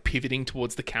also like pivoting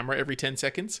towards the camera every 10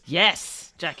 seconds.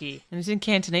 Yes, Jackie. And it's in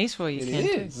Cantonese for you, It Ken.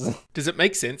 too. is. Does it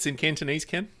make sense in Cantonese,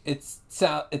 Ken? It's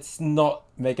not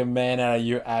make a man out of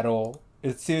you at all.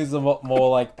 It seems a lot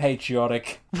more like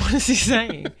patriotic. What is he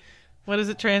saying? What does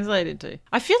it translate into?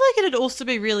 I feel like it'd also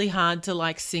be really hard to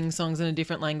like sing songs in a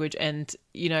different language and,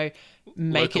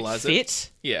 make Localize it it.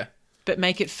 fit. Yeah. But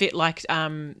make it fit like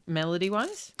melody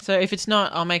wise. So if it's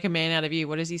not I'll Make a Man Out of You,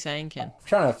 what is he saying, Ken? I'm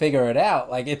trying to figure it out.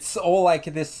 Like, it's all like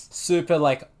this super,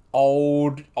 like,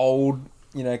 old,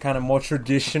 kind of more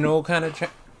traditional kind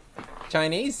of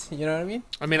Chinese. You know what I mean?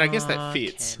 I mean, I guess that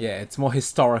fits. Okay. Yeah, it's more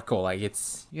historical. Like,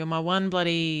 it's... You're my one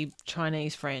bloody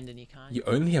Chinese friend and you can't. You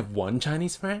only have one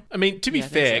Chinese friend? I mean, to be Yeah, I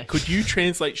think fair, so. could you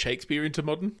translate Shakespeare into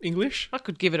modern English? I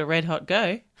could give it a red hot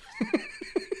go.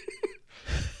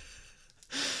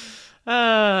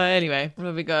 Anyway, what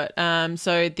have we got?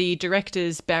 So the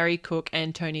directors Barry Cook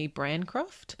and Tony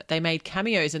Brancroft, they made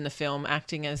cameos in the film,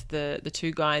 acting as the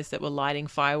 2 guys that were lighting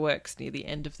fireworks near the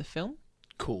end of the film.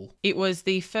 Cool. It was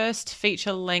the first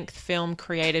feature-length film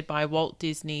created by Walt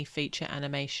Disney Feature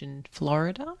Animation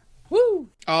Florida. Woo!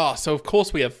 Oh, so of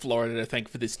course we have Florida to thank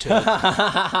for this turn.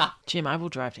 Jim, I will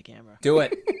drive to Canberra. Do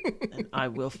it. And I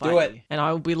will fight Do it. you. And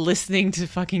I will be listening to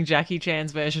fucking Jackie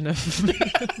Chan's version of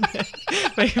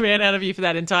Make a Man Out of You for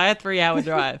that entire 3-hour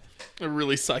drive. I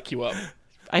really psych you up.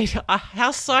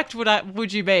 How psyched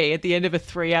would you be at the end of a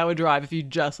 3-hour drive if you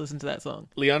just listened to that song?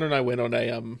 Leon and I went on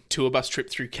a tour bus trip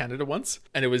through Canada once,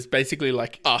 and it was basically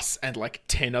like us and like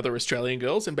 10 other Australian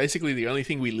girls, and basically the only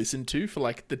thing we listened to for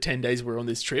like the 10 days we were on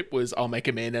this trip was "I'll Make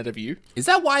a Man Out of You." Is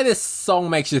that why this song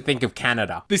makes you think of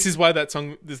Canada? This is why that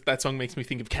song makes me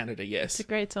think of Canada. Yes. It's a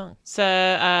great song.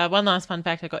 So one last fun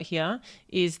fact I got here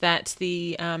is that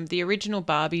the original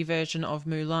Barbie version of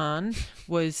Mulan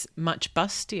was much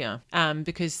bustier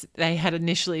because they had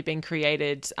initially been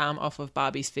created off of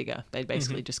Barbie's figure. They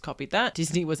basically just copied that.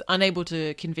 Disney was unable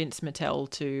to convince Mattel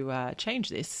to change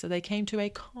this, so they came to a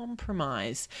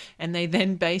compromise, and they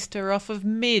then based her off of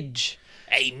Midge.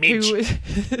 Hey, Midge.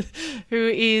 Who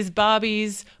is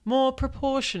Barbie's more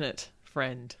proportionate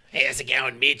friend. How's it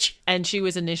going, Midge? And she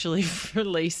was initially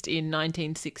released in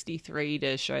 1963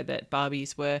 to show that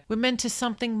Barbies were meant to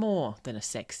something more than a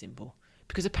sex symbol.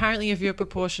 Because apparently if you're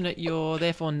proportionate, you're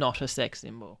therefore not a sex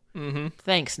symbol. Mm-hmm.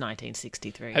 Thanks,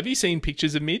 1963. Have you seen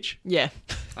pictures of Midge? Yeah.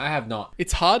 I have not.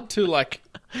 It's hard to like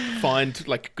find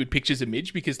like good pictures of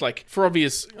Midge because like for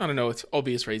obvious, I don't know, it's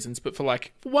obvious reasons, but for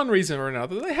one reason or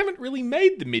another, they haven't really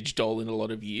made the Midge doll in a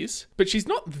lot of years. But she's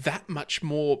not that much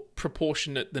more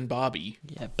proportionate than Barbie.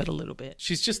 Yeah, but a little bit.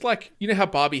 She's just like, you know how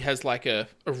Barbie has like a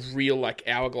real like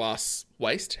hourglass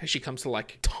waist? How she comes to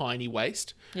like tiny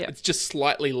waist? Yeah. It's just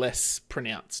slightly less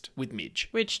pronounced with Midge.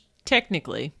 Which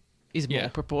technically is more Yeah.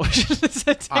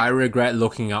 proportionate. I regret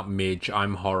looking up Midge.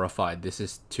 I'm horrified. This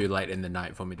is too late in the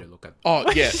night for me to look at.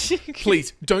 Oh, yeah.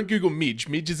 Please, don't Google Midge.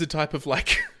 Midge is a type of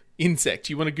like insect.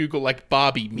 You want to Google like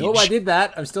Barbie Midge. No, I did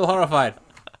that. I'm still horrified.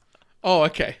 Oh,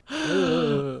 okay.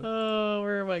 Oh,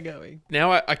 where am I going?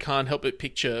 Now I can't help but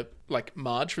picture like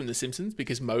Marge from The Simpsons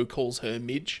because Mo calls her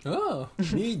Midge. Oh,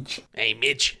 Midge. Hey,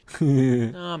 Midge.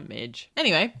 Oh, Midge.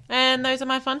 Anyway, and those are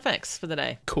my fun facts for the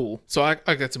day. Cool. So I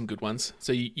got some good ones.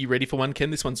 So you ready for one,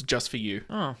 Ken? This one's just for you.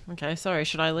 Oh, okay. Sorry,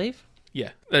 should I leave?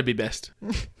 Yeah, that'd be best.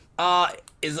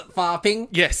 Is it Farping?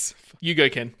 Yes. You go,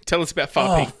 Ken. Tell us about Oh,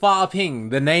 Farping. Farping,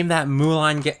 the name that Fa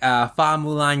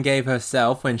Mulan gave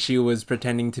herself when she was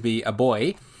pretending to be a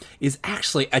boy, is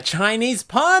actually a Chinese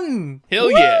pun.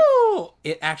 Hell yeah. Woo!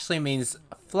 It actually means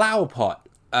flower pot,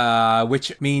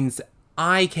 which means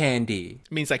eye candy.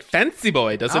 It means like fancy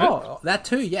boy, doesn't it? Oh, that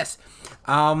too, yes.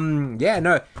 Yeah,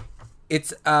 no.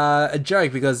 It's a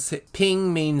joke because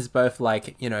ping means both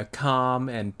like, calm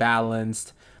and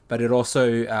balanced, but it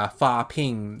also, fa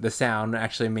ping, the sound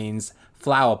actually means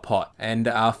flower pot. And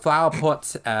flower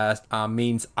pot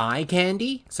means eye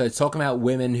candy. So it's talking about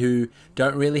women who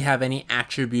don't really have any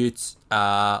attributes,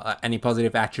 any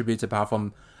positive attributes apart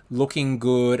from looking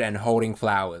good and holding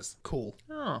flowers. Cool.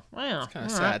 Oh, wow. Kind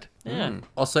of sad. Yeah.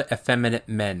 Also effeminate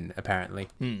men, apparently.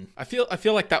 I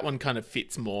feel like that one kind of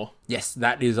fits more. Yes,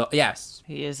 that is, yes.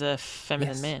 He is a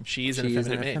feminine Yes. man. She is an She is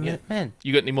effeminate an man. effeminate man.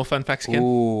 You got any more fun facts, Ken?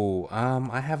 Ooh,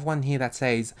 I have one here that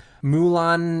says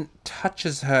Mulan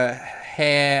touches her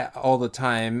hair all the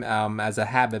time as a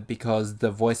habit because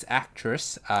the voice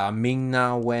actress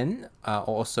Ming-Na Wen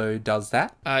also does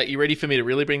that. You ready for me to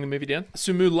really bring the movie down?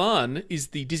 So Mulan is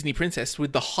the Disney princess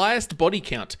with the highest body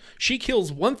count. She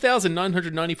kills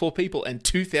 1,994 people and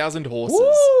 2,000 horses.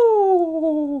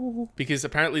 Ooh. Because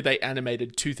apparently they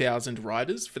animated 2,000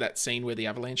 riders for that scene where the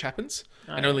avalanche happens,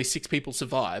 and only 6 people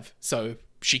survive. So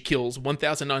she kills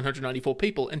 1,994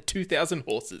 people and 2,000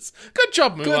 horses. Good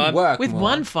job, Mulan. Good work, With Mulan.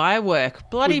 one firework.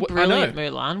 Bloody With- I brilliant,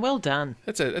 know. Mulan. Well done.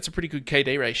 That's a pretty good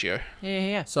KD ratio.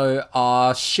 Yeah.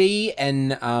 So she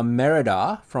and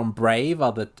Merida from Brave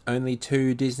are the only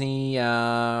two Disney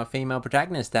female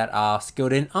protagonists that are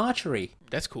skilled in archery.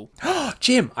 That's cool.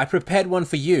 Jim, I prepared one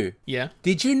for you. Yeah,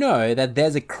 Did you know that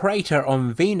there's a crater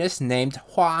on Venus named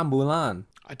Hua Mulan?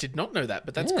 I did not know that,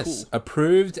 but that's Yes, cool.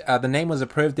 approved. The name was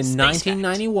approved in Space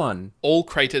 1991. All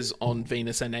craters on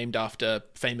Venus are named after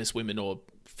famous women or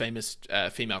famous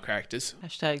female characters.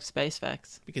 Hashtag space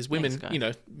facts. Because women, Thanks,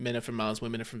 guys. men are from Mars,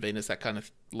 women are from Venus, that kind of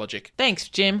logic. Thanks,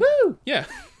 Jim. Yeah.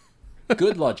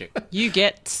 Good logic. You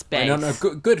get space. No,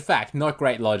 good fact, not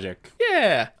great logic.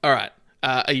 Yeah. All right.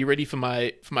 Are you ready for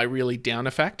my really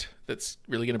downer fact that's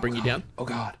really going to bring you down? Oh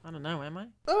God. I don't know, am I?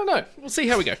 I don't know. We'll see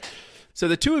how we go. So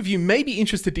the two of you may be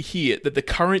interested to hear that the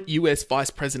current US Vice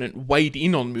President weighed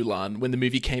in on Mulan when the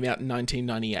movie came out in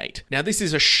 1998. Now this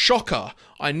is a shocker,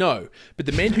 I know, but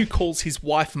the man who calls his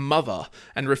wife mother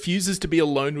and refuses to be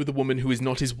alone with a woman who is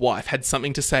not his wife had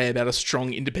something to say about a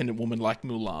strong, independent woman like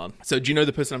Mulan. So do you know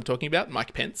the person I'm talking about?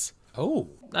 Mike Pence? Oh.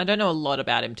 I don't know a lot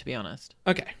about him, to be honest.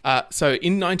 Okay. So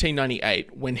in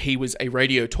 1998, when he was a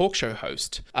radio talk show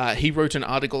host, he wrote an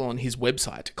article on his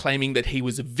website claiming that he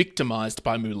was victimized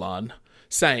by Mulan,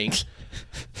 saying,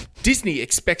 Disney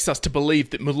expects us to believe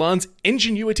that Mulan's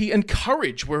ingenuity and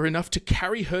courage were enough to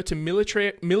carry her to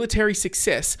military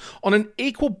success on an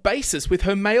equal basis with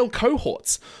her male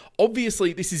cohorts.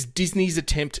 Obviously, this is Disney's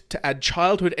attempt to add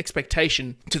childhood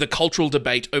expectation to the cultural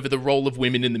debate over the role of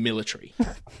women in the military.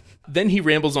 Then he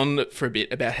rambles on for a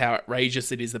bit about how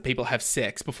outrageous it is that people have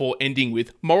sex before ending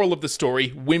with, moral of the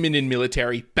story, women in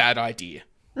military, bad idea.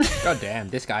 God damn,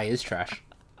 this guy is trash.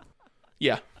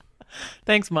 Yeah.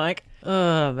 Thanks, Mike.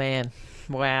 Oh, man.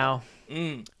 Wow.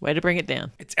 Way to bring it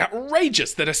down. It's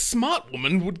outrageous that a smart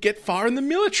woman would get far in the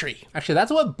military. Actually,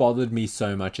 that's what bothered me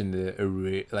so much in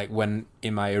when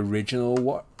in my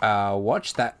original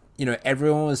watch that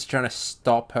everyone was trying to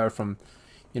stop her from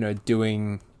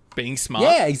doing. Being smart.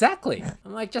 Yeah, exactly.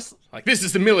 I'm like, just Like, this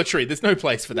is the military. There's no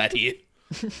place for that here.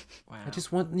 I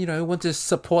just want to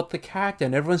support the character,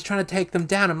 and everyone's trying to take them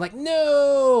down. I'm like,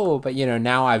 no, but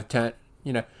now I've turned,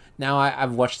 now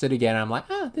I've watched it again. And I'm like,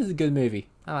 this is a good movie.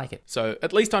 I like it. So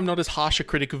at least I'm not as harsh a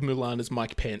critic of Mulan as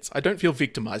Mike Pence. I don't feel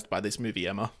victimized by this movie,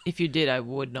 Emma. If you did, I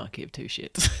would not give two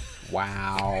shits.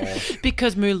 Wow.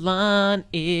 Because Mulan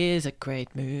is a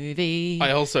great movie.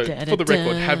 I also, for the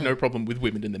record, have no problem with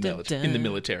women in the Da-da.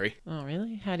 military. Oh,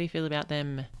 really? How do you feel about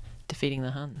them defeating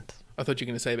the Huns? I thought you were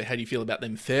going to say about how do you feel about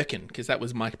them Firkin, because that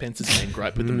was Mike Pence's main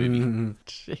gripe with the movie.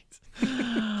 Jeez.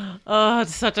 Oh,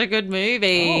 it's such a good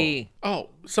movie. Oh,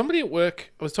 somebody at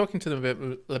work, I was talking to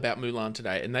them about Mulan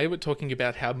today, and they were talking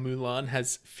about how Mulan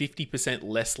has 50%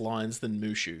 less lines than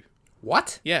Mushu.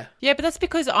 What? Yeah. Yeah, but that's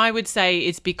because I would say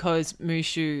it's because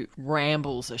Mushu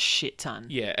rambles a shit ton.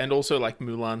 Yeah, and also, like,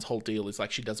 Mulan's whole deal is,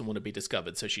 like, she doesn't want to be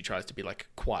discovered, so she tries to be, like,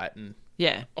 quiet and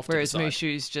Yeah, off to the whereas side.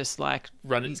 Mushu's just like...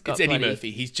 run it. he's It's got Eddie bloody-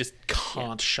 Murphy. He's just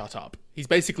can't shut up. He's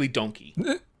basically Donkey.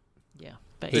 Yeah,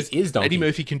 but He is Donkey. Eddie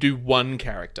Murphy can do one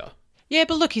character. yeah,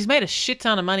 but look, he's made a shit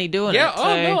ton of money doing Yeah, it. oh,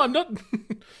 so no, I'm not...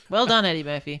 well done, Eddie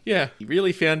Murphy. Yeah, he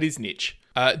really found his niche.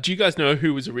 Do you guys know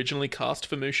who was originally cast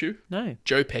for Mushu? No.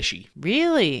 Joe Pesci.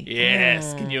 Really?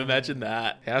 Yes, can you imagine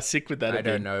that? How sick would that I have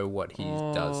been? don't know what he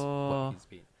does. Oh. What he's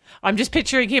been. I'm just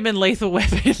picturing him in Lethal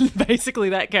Weapon, basically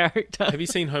that character. Have you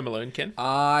seen Home Alone, Ken?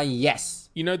 Yes.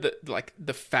 You know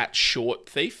the fat short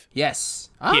thief? Yes.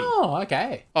 Oh,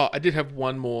 okay. Oh, I did have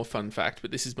one more fun fact,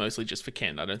 but this is mostly just for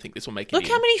Ken. I don't think this will make it Look in.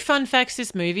 how many fun facts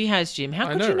this movie has, Jim. How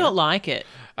I could know, you not right? like it?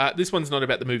 This one's not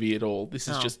about the movie at all. This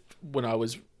is Oh. just when I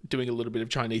was doing a little bit of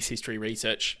Chinese history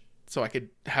research, so I could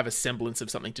have a semblance of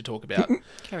something to talk about.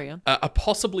 Carry on. A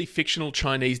possibly fictional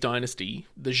Chinese dynasty,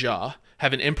 the Xia,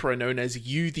 have an emperor known as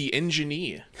Yu the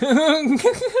Engineer.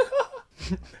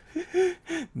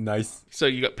 Nice. So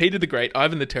you got Peter the Great,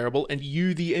 Ivan the Terrible, and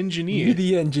Yu the Engineer.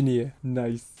 The engineer.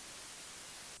 Nice.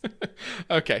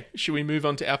 Okay, should we move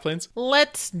on to our plans?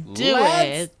 Let's do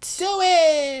Let's it. do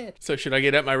it. So should I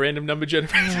get out my random number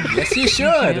generator? Yes, you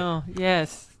should. Oh,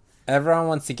 yes. Everyone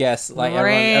wants to guess. Like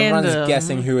everyone's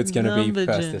guessing who it's going to be number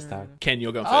first this time. Ken,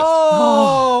 you're going first.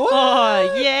 Oh.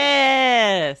 Oh,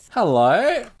 yes.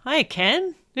 Hello. Hi,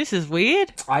 Ken. This is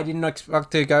weird. I didn't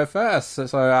expect to go first, so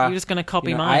You're just going to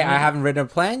copy mine. I haven't written a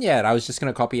plan yet. I was just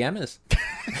going to copy Emma's.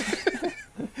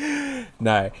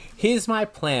 No, here's my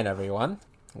plan, everyone.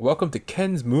 Welcome to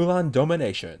Ken's Mulan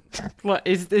Domination. What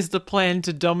is the plan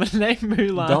to dominate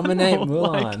Mulan? Dominate Or,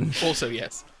 Mulan. Also,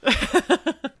 yes.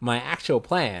 My actual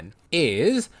plan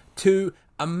is to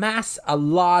amass a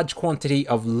large quantity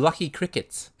of lucky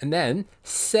crickets and then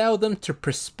sell them to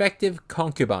prospective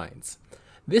concubines.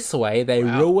 This way, they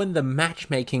ruin the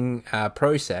matchmaking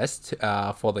process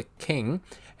for the king,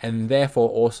 and therefore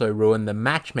also ruin the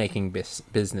matchmaking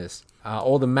business.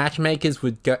 All the matchmakers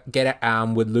would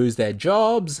would lose their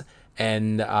jobs,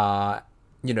 and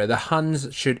the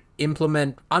Huns should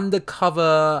implement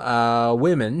undercover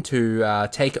women to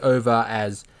take over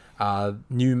as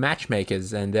new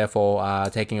matchmakers, and therefore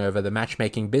taking over the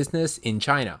matchmaking business in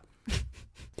China.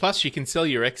 Plus, you can sell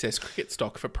your excess cricket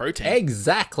stock for protein.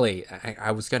 Exactly.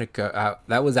 I was going to go...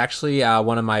 that was actually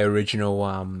one of my original...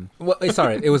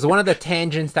 it was one of the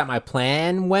tangents that my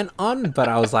plan went on, but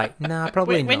I was like, nah,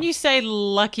 probably Wait, not. when you say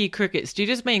lucky crickets, do you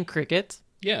just mean crickets?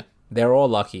 Yeah. They're all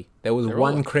lucky. There was They're all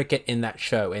one lucky. cricket in that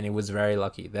show, and it was very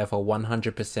lucky. Therefore,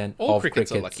 100% All of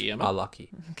crickets crickets are lucky, Emma. are lucky.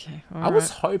 Okay. I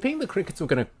was hoping the crickets were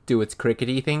going to do its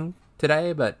crickety thing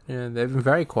today, but they've been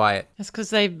very quiet. That's because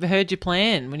they heard your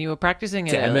plan when you were practicing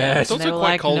it. Damn earlier. it. And It's they also were quite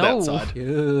like, cold no. outside.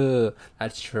 Ugh,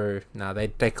 that's true. No, they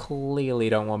clearly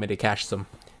don't want me to catch them.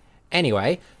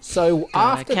 Anyway, so Gotta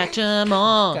after... catch 'em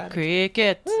all, Gotta-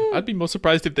 cricket. I'd be more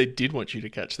surprised if they did want you to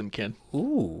catch them, Ken.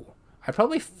 Ooh. I'd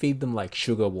probably feed them like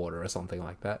sugar water or something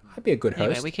like that. I'd be a good host.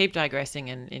 Anyway, we keep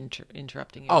digressing and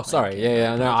interrupting you. Oh, sorry.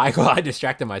 Yeah, no, I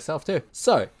distracted myself too.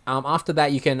 So, after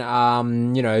that, you can,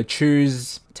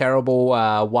 choose terrible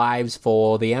wives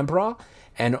for the emperor,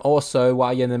 and also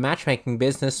while you're in the matchmaking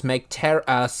business,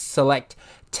 select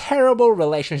terrible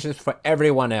relationships for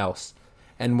everyone else.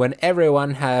 And when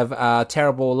everyone have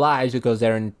terrible lives because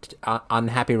they're in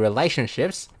unhappy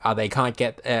relationships, they can't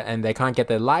get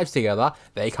their lives together.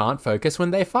 They can't focus when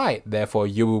they fight. Therefore,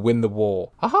 you will win the war.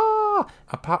 Aha!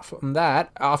 Apart from that,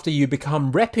 after you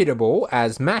become reputable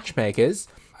as matchmakers,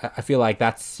 I feel like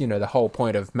that's the whole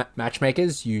point of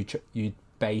matchmakers. You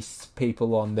base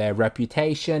people on their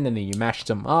reputation, and then you match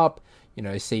them up.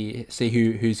 See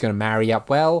who's going to marry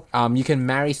up well. You can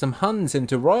marry some Huns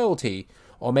into royalty.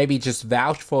 Or maybe just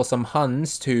vouch for some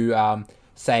Huns to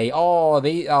say,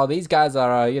 these guys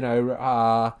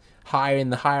are, higher in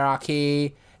the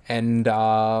hierarchy and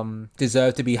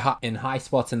deserve to be in high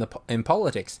spots in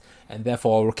politics, and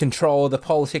therefore control the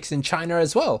politics in China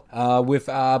as well. With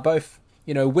both,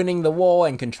 winning the war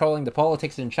and controlling the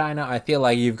politics in China, I feel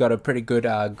like you've got a pretty good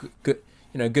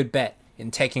good bet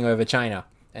in taking over China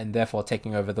and therefore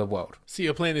taking over the world. So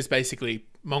your plan is basically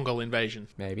Mongol invasion.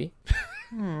 Maybe.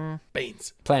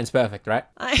 Beans. Plan's perfect, right?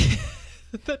 I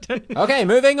don't Okay,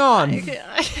 moving on.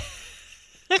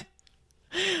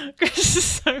 There's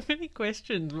so many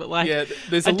questions, but like, Yeah,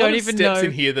 there's a I lot don't of even steps know.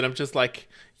 in here that I'm just like,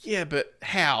 yeah, but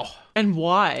how? And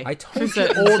why? I told you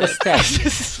all the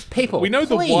steps. People, We know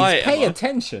the please why, pay Emma.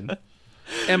 attention.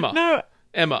 Emma, No,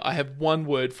 Emma, I have one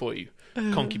word for you.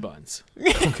 Concubines.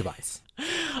 Concubines.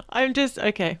 I'm just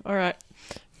okay. All right,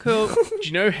 cool. Do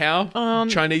you know how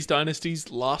Chinese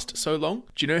dynasties last so long?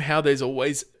 Do you know how there's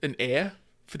always an heir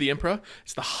for the emperor?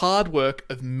 It's the hard work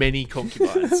of many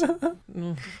concubines.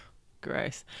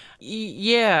 Gross.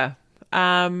 Yeah.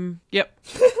 Yep.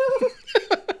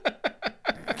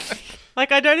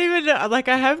 Like, I don't even know. Like,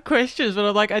 I have questions, but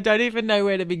I'm like, I don't even know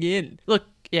where to begin. Look,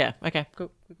 yeah. Okay,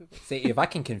 cool. See, if I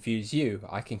can confuse you,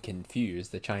 I can confuse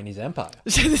the Chinese Empire.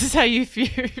 So this is how you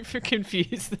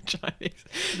confuse the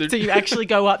Chinese. So you actually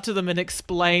go up to them and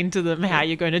explain to them how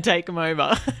you're going to take them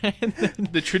over. And then,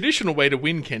 The traditional way to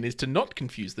win, Ken, is to not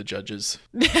confuse the judges.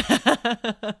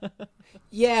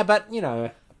 Yeah, but,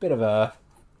 a bit of a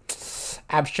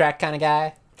abstract kind of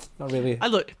guy. Not really.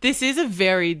 look, this is a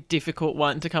very difficult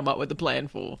one to come up with a plan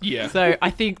for. Yeah. So I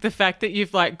think the fact that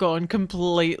you've like gone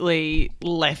completely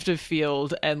left of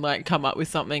field and like come up with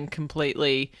something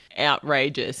completely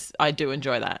outrageous, I do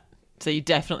enjoy that. So you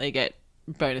definitely get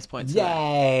bonus points for that.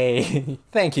 Yay!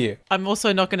 Thank you. I'm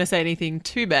also not going to say anything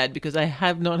too bad because I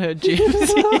have not heard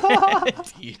Jim's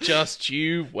yet.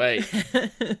 You wait.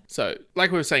 So,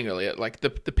 like we were saying earlier, like the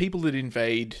people that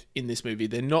invade in this movie,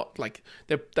 they're not like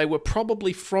they were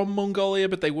probably from Mongolia,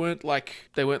 but they weren't like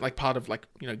part of like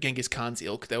Genghis Khan's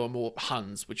ilk. They were more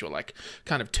Huns, which were like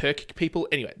kind of Turkic people.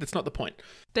 Anyway, that's not the point.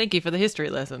 Thank you for the history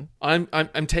lesson. I'm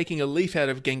taking a leaf out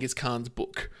of Genghis Khan's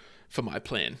book for my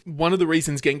plan. One of the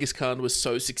reasons Genghis Khan was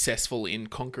so successful in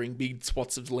conquering big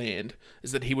swaths of land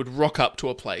is that he would rock up to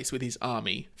a place with his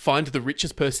army, find the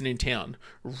richest person in town,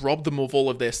 rob them of all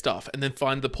of their stuff, and then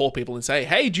find the poor people and say,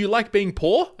 hey, do you like being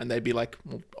poor? And they'd be like,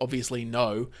 well, obviously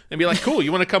no. And be like, cool,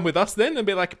 you want to come with us then? And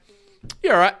be like,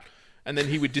 yeah, all right. And then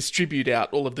he would distribute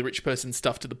out all of the rich person's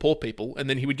stuff to the poor people, and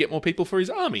then he would get more people for his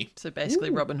army. So basically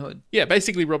Robin Hood. Yeah,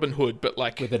 basically Robin Hood, but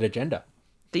like With an agenda.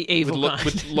 The evil kind.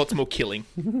 with lots more killing.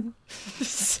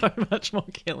 So much more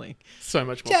killing. So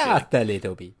much more killing. Just a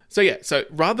little bit. So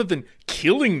rather than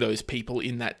killing those people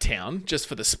in that town just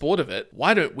for the sport of it,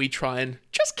 why don't we try and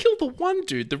just kill the one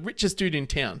dude, the richest dude in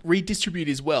town, redistribute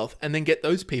his wealth, and then get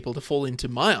those people to fall into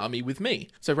my army with me?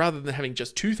 So rather than having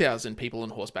just 2,000 people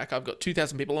on horseback, I've got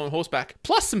 2,000 people on horseback,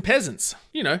 plus some peasants.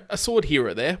 A sword here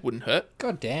or there wouldn't hurt.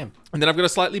 God damn. And then I've got a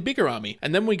slightly bigger army.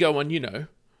 And then we go on,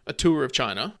 a tour of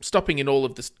China, stopping in all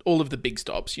of the big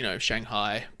stops,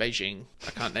 Shanghai, Beijing.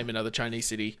 I can't name another Chinese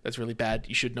city. That's really bad.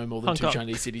 You should know more than Hong two Kong.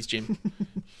 Chinese cities, Jim.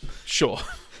 Sure.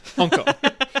 Hong Kong.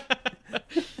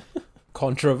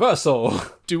 Controversial.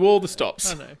 Do all the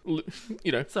stops. Oh,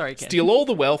 no. Sorry, Ken. Steal all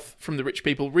the wealth from the rich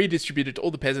people, redistribute it to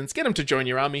all the peasants, get them to join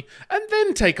your army, and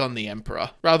then take on the emperor,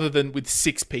 rather than with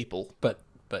 6 people. But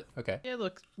okay. Yeah,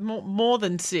 look, more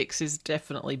than 6 is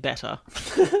definitely better.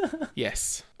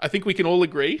 Yes. I think we can all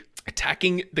agree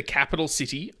attacking the capital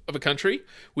city of a country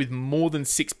with more than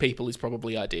 6 people is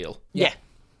probably ideal. Yeah,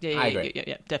 I agree.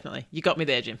 yeah, definitely. You got me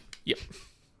there, Jim. Yep.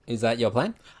 Is that your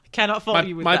plan? I cannot fault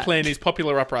you with My that. plan is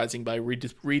popular uprising by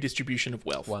redistribution of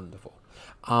wealth. Wonderful.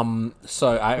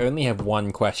 So I only have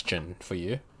one question for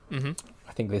you. Mm-hmm.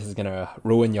 I think this is going to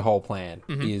ruin your whole plan.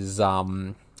 Mm-hmm. Is,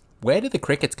 where do the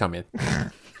crickets come in?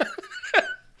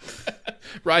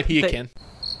 Right here, They- Ken.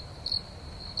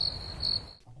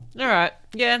 All right,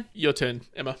 yeah. Your turn,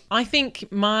 Emma. I think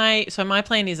my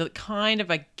plan is a kind of,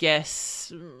 I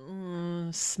guess,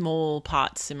 small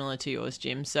parts similar to yours,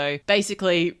 Jim. So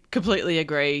basically, completely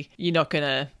agree. You're not going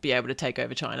to be able to take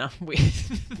over China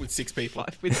With 6 people.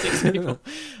 with 6 people.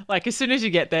 Like, as soon as you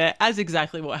get there, as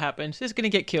exactly what happened, just going to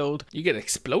get killed. You get They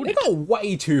exploded. got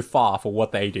way too far for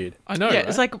what they did. I know, Yeah, right?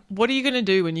 it's like, what are you going to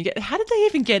do when you get... How did they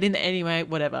even get in anyway?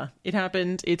 Whatever. It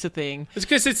happened. It's a thing. It's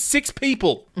because it's 6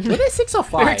 people. Were there 6 or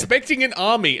 5? They're expecting an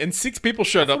army, and 6 people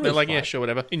showed up. it They're was like, yeah, 5. sure,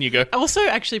 whatever. In you go. Also,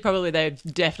 actually, probably they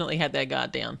definitely had their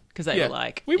guard down because they Yeah. were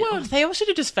like, We won. They all should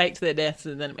have just faked their deaths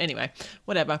and then, anyway,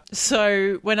 whatever.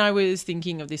 So when I was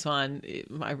thinking of this one,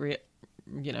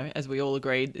 you know, as we all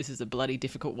agreed, this is a bloody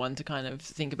difficult one to kind of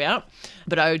think about.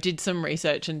 But I did some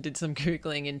research and did some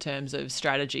Googling in terms of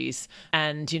strategies.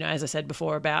 And, you know, as I said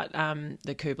before about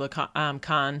the Kubla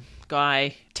Khan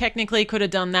guy, technically could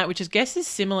have done that, which I guess is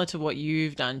similar to what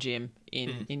you've done, Jim,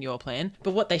 in your plan.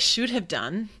 But what they should have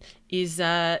done is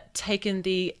taken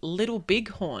the little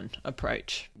bighorn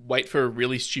approach. Wait for a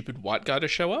really stupid white guy to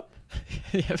show up?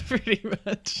 Yeah, pretty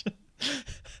much.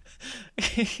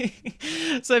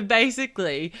 So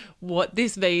basically, what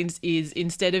this means is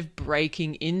instead of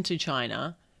breaking into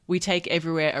China, we take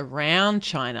everywhere around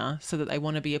China so that they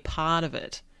want to be a part of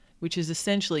it, which is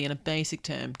essentially, in a basic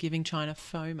term, giving China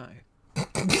FOMO.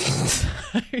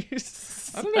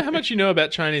 I don't know how much you know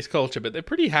about Chinese culture, but they're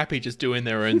pretty happy just doing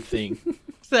their own thing.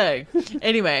 So,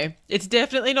 anyway, it's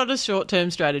definitely not a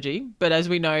short-term strategy, but as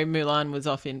we know, Mulan was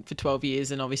off for 12 years,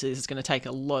 and obviously this is going to take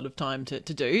a lot of time to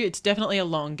do. It's definitely a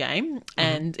long game,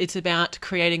 and it's about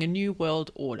creating a new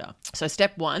world order. So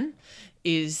step one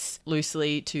is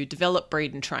loosely to develop,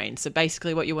 breed, and train. So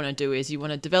basically what you want to do is you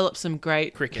want to develop some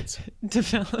great... Crickets.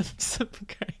 Develop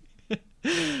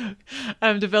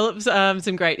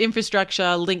some great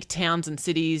infrastructure, link towns and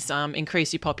cities,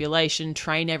 increase your population,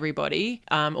 train everybody.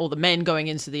 All the men going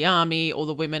into the army, all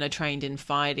the women are trained in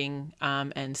fighting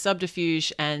and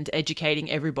subterfuge, and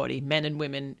educating everybody, men and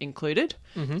women included.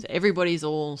 So everybody's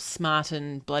all smart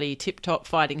and bloody tip-top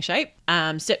fighting shape.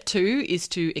 Step two is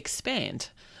to expand.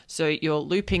 So you're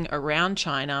looping around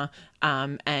China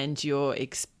and you're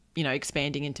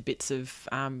expanding into bits of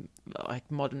like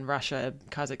modern Russia,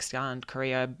 Kazakhstan,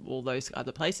 Korea, all those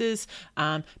other places.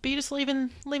 But you're just leaving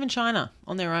China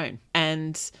on their own.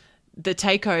 And the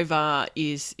takeover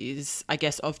is, I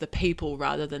guess, of the people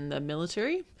rather than the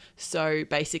military. So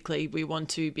basically we want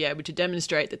to be able to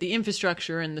demonstrate that the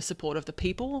infrastructure and the support of the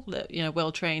people, that, you know,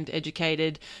 well-trained,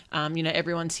 educated,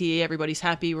 everyone's here, everybody's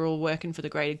happy, we're all working for the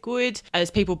greater good.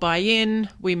 As people buy in,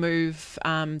 we move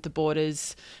the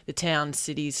borders, the towns,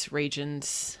 cities,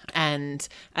 regions, and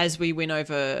as we win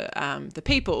over the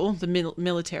people, the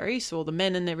military, so all the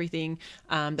men and everything,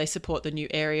 they support the new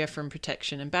area from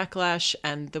protection and backlash,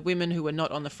 and the women who are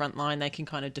not on the front line, they can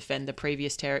kind of defend the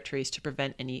previous territories to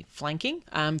prevent any flanking.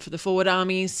 For the forward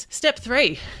armies. Step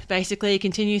three, basically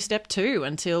continue step two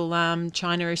until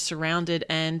China is surrounded,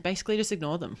 and basically just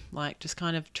ignore them. Like, just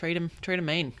kind of treat them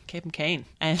mean, keep them keen.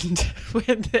 And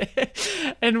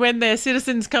when their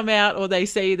citizens come out, or they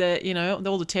see that, you know,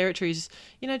 all the territories,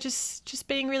 you know, just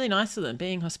being really nice to them,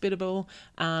 being hospitable,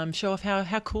 show off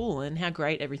how cool and how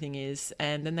great everything is.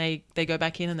 And then they go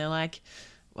back in and they're like,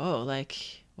 whoa,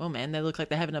 well, man, they look like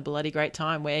they're having a bloody great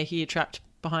time. We're here trapped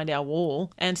behind our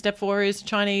wall. And step four is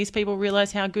Chinese people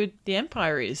realize how good the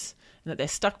empire is, and that they're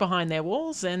stuck behind their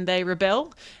walls, and they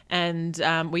rebel, and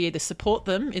we either support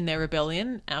them in their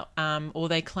rebellion or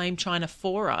they claim China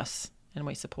for us and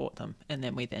we support them, and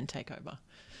then we take over.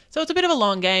 So it's a bit of a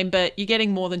long game, but you're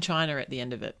getting more than China at the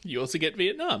end of it. You also get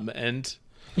Vietnam and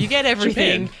you get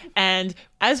everything. Japan. And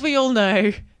as we all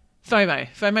know,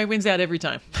 FOMO wins out every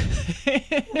time.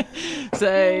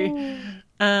 So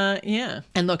yeah.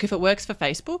 And look, if it works for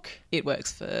Facebook, it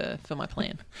works for my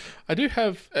plan. I do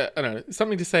have, I don't know,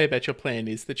 something to say about your plan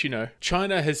is that, you know,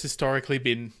 China has historically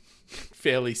been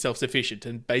fairly self-sufficient,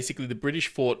 and basically the British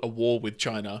fought a war with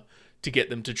China to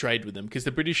get them to trade with them, because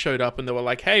the British showed up and they were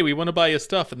like, hey, we want to buy your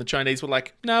stuff. And the Chinese were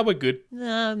like, nah, we're good.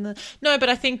 No, but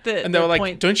I think that... And they were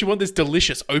like, don't you want this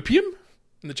delicious opium?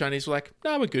 And the Chinese were like,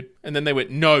 no, we're good. And then they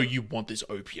went, no, you want this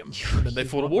opium. And then they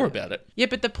fought a war about it. Yeah,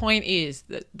 but the point is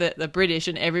that the British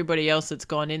and everybody else that's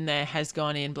gone in there has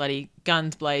gone in bloody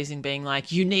guns blazing, being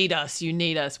like, you need us.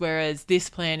 Whereas this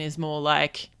plan is more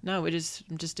like, no, I'm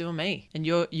just doing me. And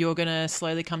you're going to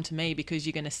slowly come to me because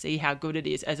you're going to see how good it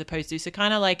is, as opposed to, so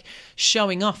kind of like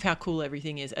showing off how cool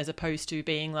everything is, as opposed to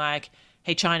being like,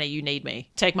 hey, China, you need me.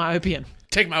 Take my opium.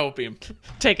 Take my opium.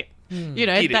 Take it. You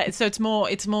know, so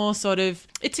it's more sort of,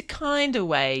 it's a kind of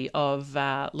way of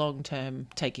long-term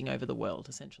taking over the world,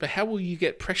 essentially. But how will you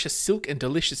get precious silk and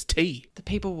delicious tea? The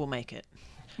people will make it.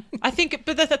 I think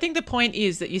the point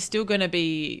is that you're still going to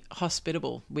be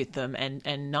hospitable with them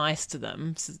and nice to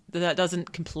them. So that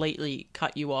doesn't completely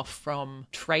cut you off from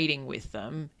trading with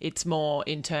them. It's more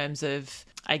in terms of,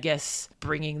 I guess,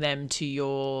 bringing them to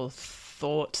your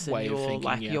thoughts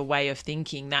and your way of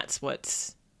thinking. That's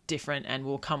what's different and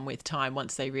will come with time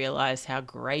once they realize how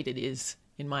great it is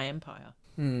in my empire.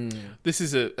 This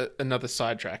is another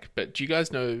sidetrack, but do you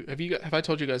guys know, have I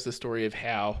told you guys the story of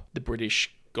how the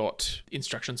British got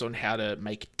instructions on how to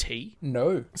make tea?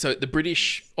 No. So the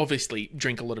British obviously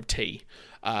drink a lot of tea,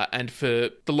 And for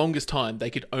the longest time, they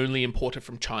could only import it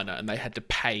from China, and they had to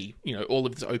pay, all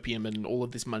of this opium and all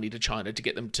of this money to China to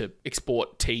get them to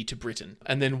export tea to Britain.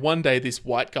 And then one day, this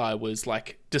white guy was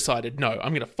decided, no,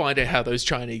 I'm going to find out how those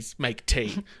Chinese make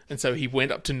tea. And so he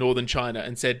went up to northern China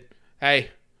and said, hey,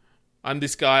 I'm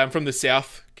this guy, I'm from the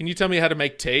south. Can you tell me how to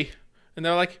make tea? And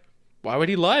they're like, why would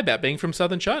he lie about being from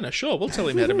southern China? Sure, we'll tell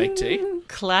him how to make tea.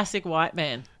 Classic white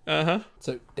man. Uh-huh.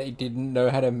 So they didn't know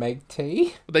how to make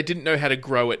tea? They didn't know how to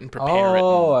grow it and prepare it and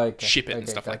okay. ship it and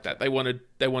stuff like that. They wanted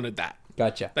that.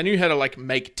 Gotcha. They knew how to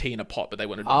make tea in a pot, but they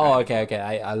wanted to okay.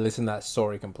 I listened to that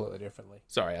story completely differently.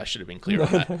 Sorry, I should have been clear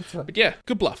on that. But yeah,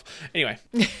 good bluff. Anyway.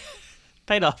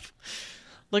 Paid off.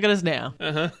 Look at us now.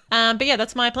 Uh-huh. But yeah,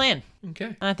 that's my plan.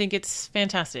 Okay. I think it's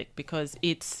fantastic because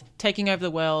it's taking over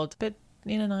the world, but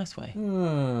in a nice way.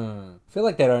 I feel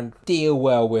like they don't deal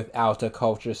well with outer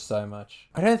cultures so much.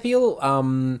 I don't feel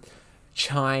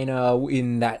China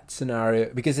in that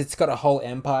scenario because it's got a whole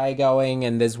empire going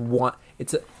and there's one.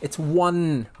 It's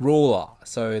one ruler,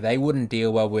 so they wouldn't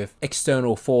deal well with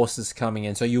external forces coming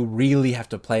in. So you really have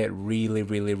to play it really,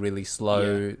 really, really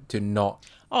slow to not.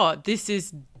 Oh, this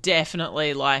is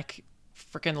definitely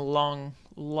freaking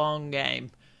long game,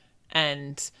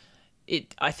 and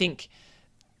I think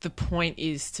the point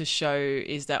is to show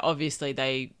is that obviously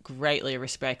they greatly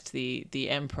respect the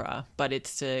emperor, but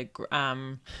it's to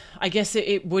I guess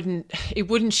it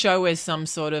wouldn't show as some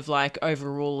sort of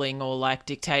overruling or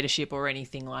dictatorship or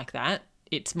anything like that.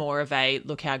 It's more of a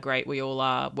look how great we all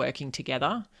are working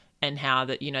together, and how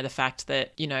that the fact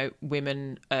that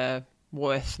women are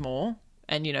worth more.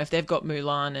 And, if they've got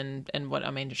Mulan and what,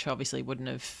 she obviously wouldn't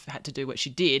have had to do what she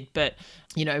did, but,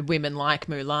 women like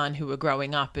Mulan who are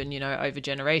growing up and, over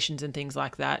generations and things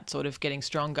like that, sort of getting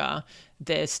stronger,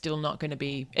 they're still not going to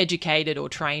be educated or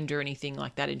trained or anything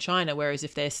like that in China. Whereas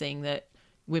if they're seeing that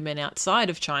women outside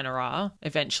of China are,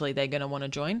 eventually they're going to want to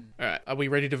join. All right. Are we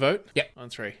ready to vote? Yep. On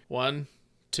 3. 1,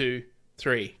 2,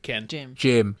 3. Ken.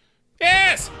 Jim.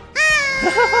 Yes!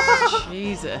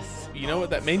 Jesus. You know what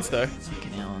that means, though?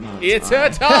 Fucking hell, no, It's a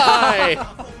tie!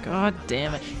 God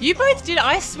damn it. You both did.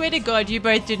 I swear to God, you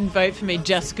both didn't vote for me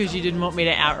just because you didn't want me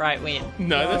to outright win.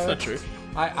 No, that's not true.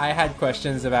 I had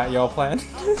questions about your plan.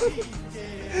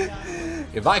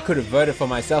 If I could have voted for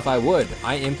myself, I would.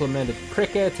 I implemented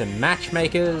cricket and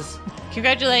matchmakers.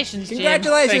 Congratulations, Jim.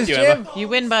 Congratulations, Thank you, Jim. Emma. You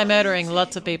win by murdering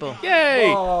lots of people. Yay!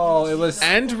 Oh, it was.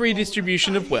 And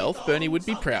redistribution of wealth. Bernie would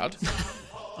be proud.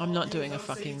 I'm not doing a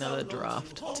fucking another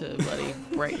draft to bloody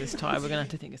break this tie. We're going to have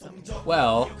to think of something.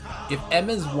 Well, if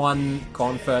Emma's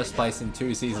gone first place in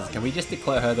 2 seasons, can we just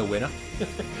declare her the winner?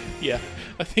 Yeah.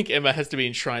 I think Emma has to be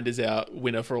enshrined as our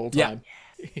winner for all time.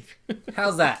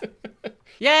 How's that?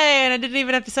 Yay, and I didn't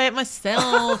even have to say it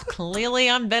myself. Clearly,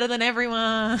 I'm better than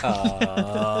everyone.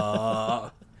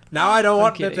 Now I don't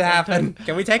want it kidding. to happen.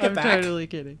 Can we take it back? I'm totally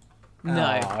kidding.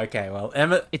 No. Oh, okay, well,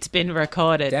 Emma... It's been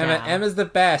recorded. Damn it, now. Emma's the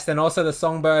best and also the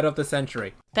songbird of the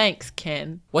century. Thanks,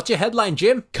 Ken. What's your headline,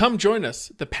 Jim? Come join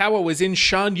us. The power was in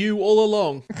Shan Yu all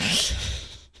along.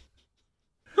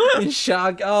 In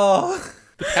Shag... Oh...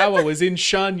 The power was in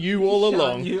Shan Yu all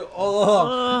along. You all along.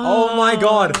 Oh my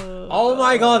god. Oh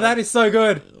my god, that is so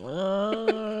good.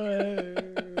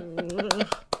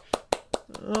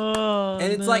 And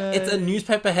it's a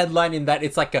newspaper headline in that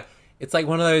it's like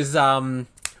one of those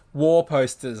war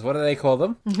posters. What do they call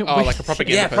them? Oh, like a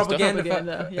propaganda poster.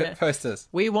 Propaganda, posters.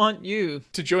 We want you.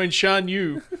 To join Shan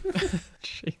Yu.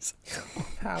 Jeez.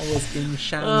 Powers in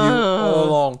Shan Yu all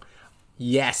along.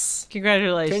 Yes.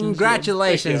 Congratulations.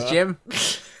 Jim.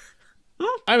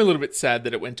 I'm a little bit sad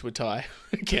that it went to a tie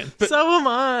again. But, So am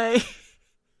I.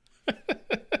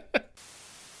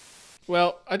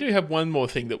 well, I do have one more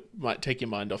thing that might take your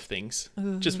mind off things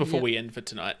just before we end for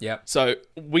tonight. Yep. So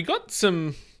we got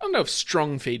some, I don't know if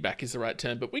strong feedback is the right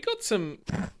term, but we got some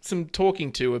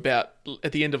talking to about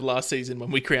at the end of last season when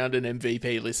we crowned an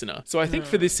MVP listener. So I think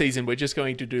for this season, we're just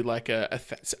going to do like a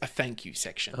thank you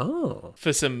section. Oh.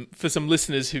 For some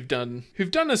listeners who've done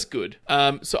us good.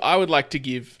 So I would like to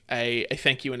give a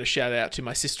thank you and a shout out to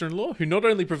my sister-in-law, who not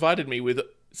only provided me with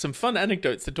some fun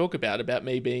anecdotes to talk about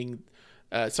me being,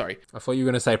 sorry. I thought you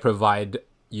were going to say provide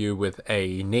you with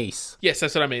a niece. Yes,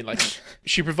 that's what I mean. Like,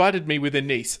 she provided me with a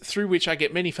niece through which I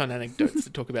get many fun anecdotes to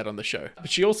talk about on the show. But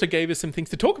she also gave us some things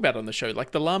to talk about on the show,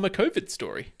 like the llama COVID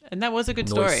story. And that was a good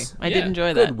story. Nice. I did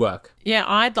enjoy Good that. work. Yeah,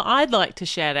 I'd like to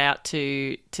shout out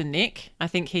to Nick. I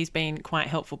think he's been quite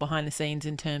helpful behind the scenes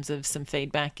in terms of some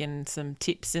feedback and some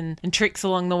tips and tricks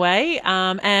along the way.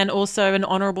 And also an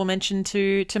honourable mention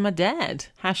to my dad.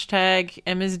 #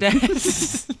 Emma's dad.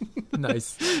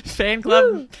 Nice. Fan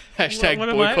club. Hashtag What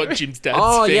am I? boycott Jim's dad's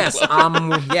Oh fan yes.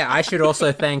 club. Yeah. I should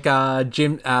also thank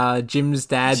Jim's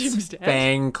dad's Jim's dad.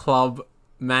 fan club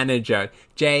manager,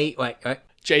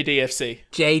 JDFC,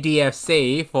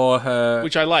 JDFC for her.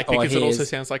 which I like or because it also his.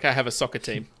 sounds like I have a soccer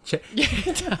team. I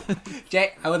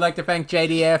would like to thank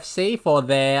JDFC for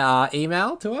their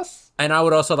email to us, and I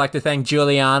would also like to thank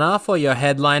Juliana for your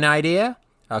headline idea.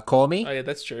 Call me. Oh yeah,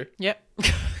 that's true. Yep.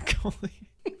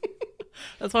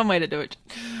 That's one way to do it.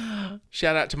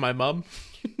 Shout out to my mum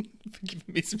for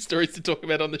giving me some stories to talk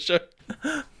about on the show.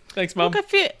 Thanks, mum. Look,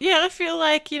 I feel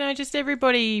like, just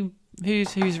everybody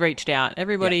who's reached out,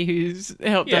 everybody who's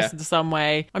helped us in some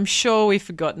way. I'm sure we've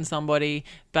forgotten somebody,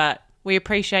 but we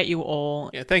appreciate you all.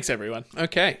 Yeah, thanks everyone.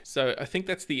 Okay, so I think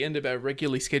that's the end of our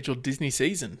regularly scheduled Disney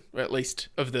season, or at least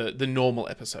of the normal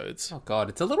episodes. Oh God,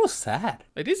 it's a little sad.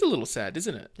 It is a little sad,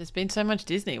 isn't it? There's been so much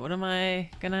Disney. What am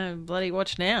I gonna bloody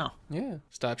watch now? Yeah.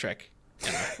 Star Trek.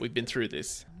 Emma, we've been through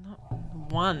this.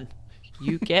 One.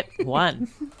 You get one.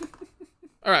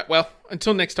 All right, well,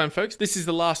 until next time, folks, this is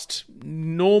the last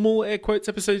normal air quotes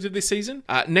episode of this season.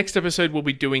 Next episode, we'll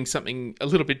be doing something a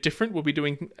little bit different. We'll be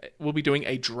doing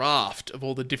a draft of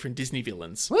all the different Disney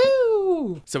villains.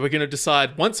 Woo! So we're going to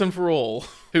decide once and for all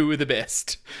who were the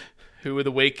best, who were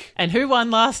the weak. And who won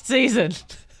last season?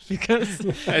 Because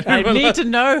And I who won need to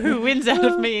know who wins out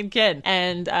of me and Ken.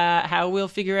 And how we'll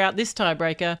figure out this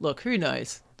tiebreaker. Look, who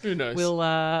knows? Who knows? We'll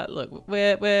look.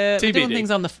 We're doing TBD. things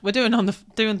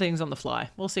doing things on the fly.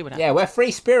 We'll see what happens. Yeah, we're free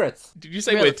spirits. Did you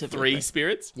say we're Relatively 3 free.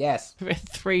 spirits? Yes. We're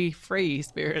 3 free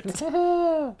spirits.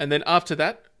 And then after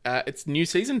that, it's new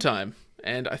season time.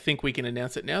 And I think we can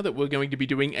announce it now that we're going to be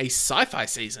doing a sci-fi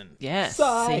season. Yes.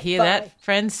 Sci-fi. So you hear that,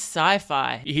 friends?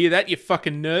 Sci-fi. You hear that, you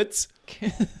fucking nerds?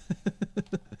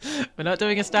 We're not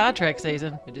doing a Star Trek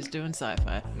season. We're just doing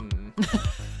sci-fi.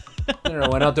 No,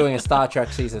 we're not doing a Star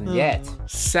Trek season yet.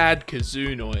 Sad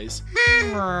kazoo noise.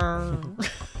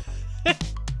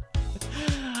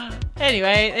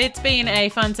 Anyway, it's been a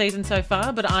fun season so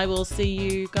far, but I will see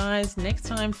you guys next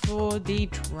time for the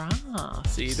draft.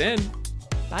 See you then.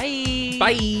 Bye.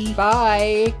 Bye.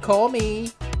 Bye. Call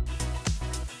me.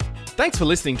 Thanks for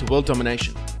listening to World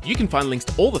Domination. You can find links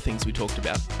to all the things we talked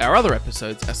about, our other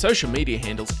episodes, our social media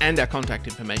handles, and our contact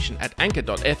information at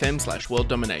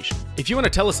anchor.fm/worlddomination. If you want to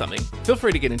tell us something, feel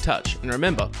free to get in touch. And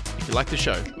remember, if you like the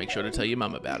show, make sure to tell your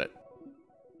mum about it.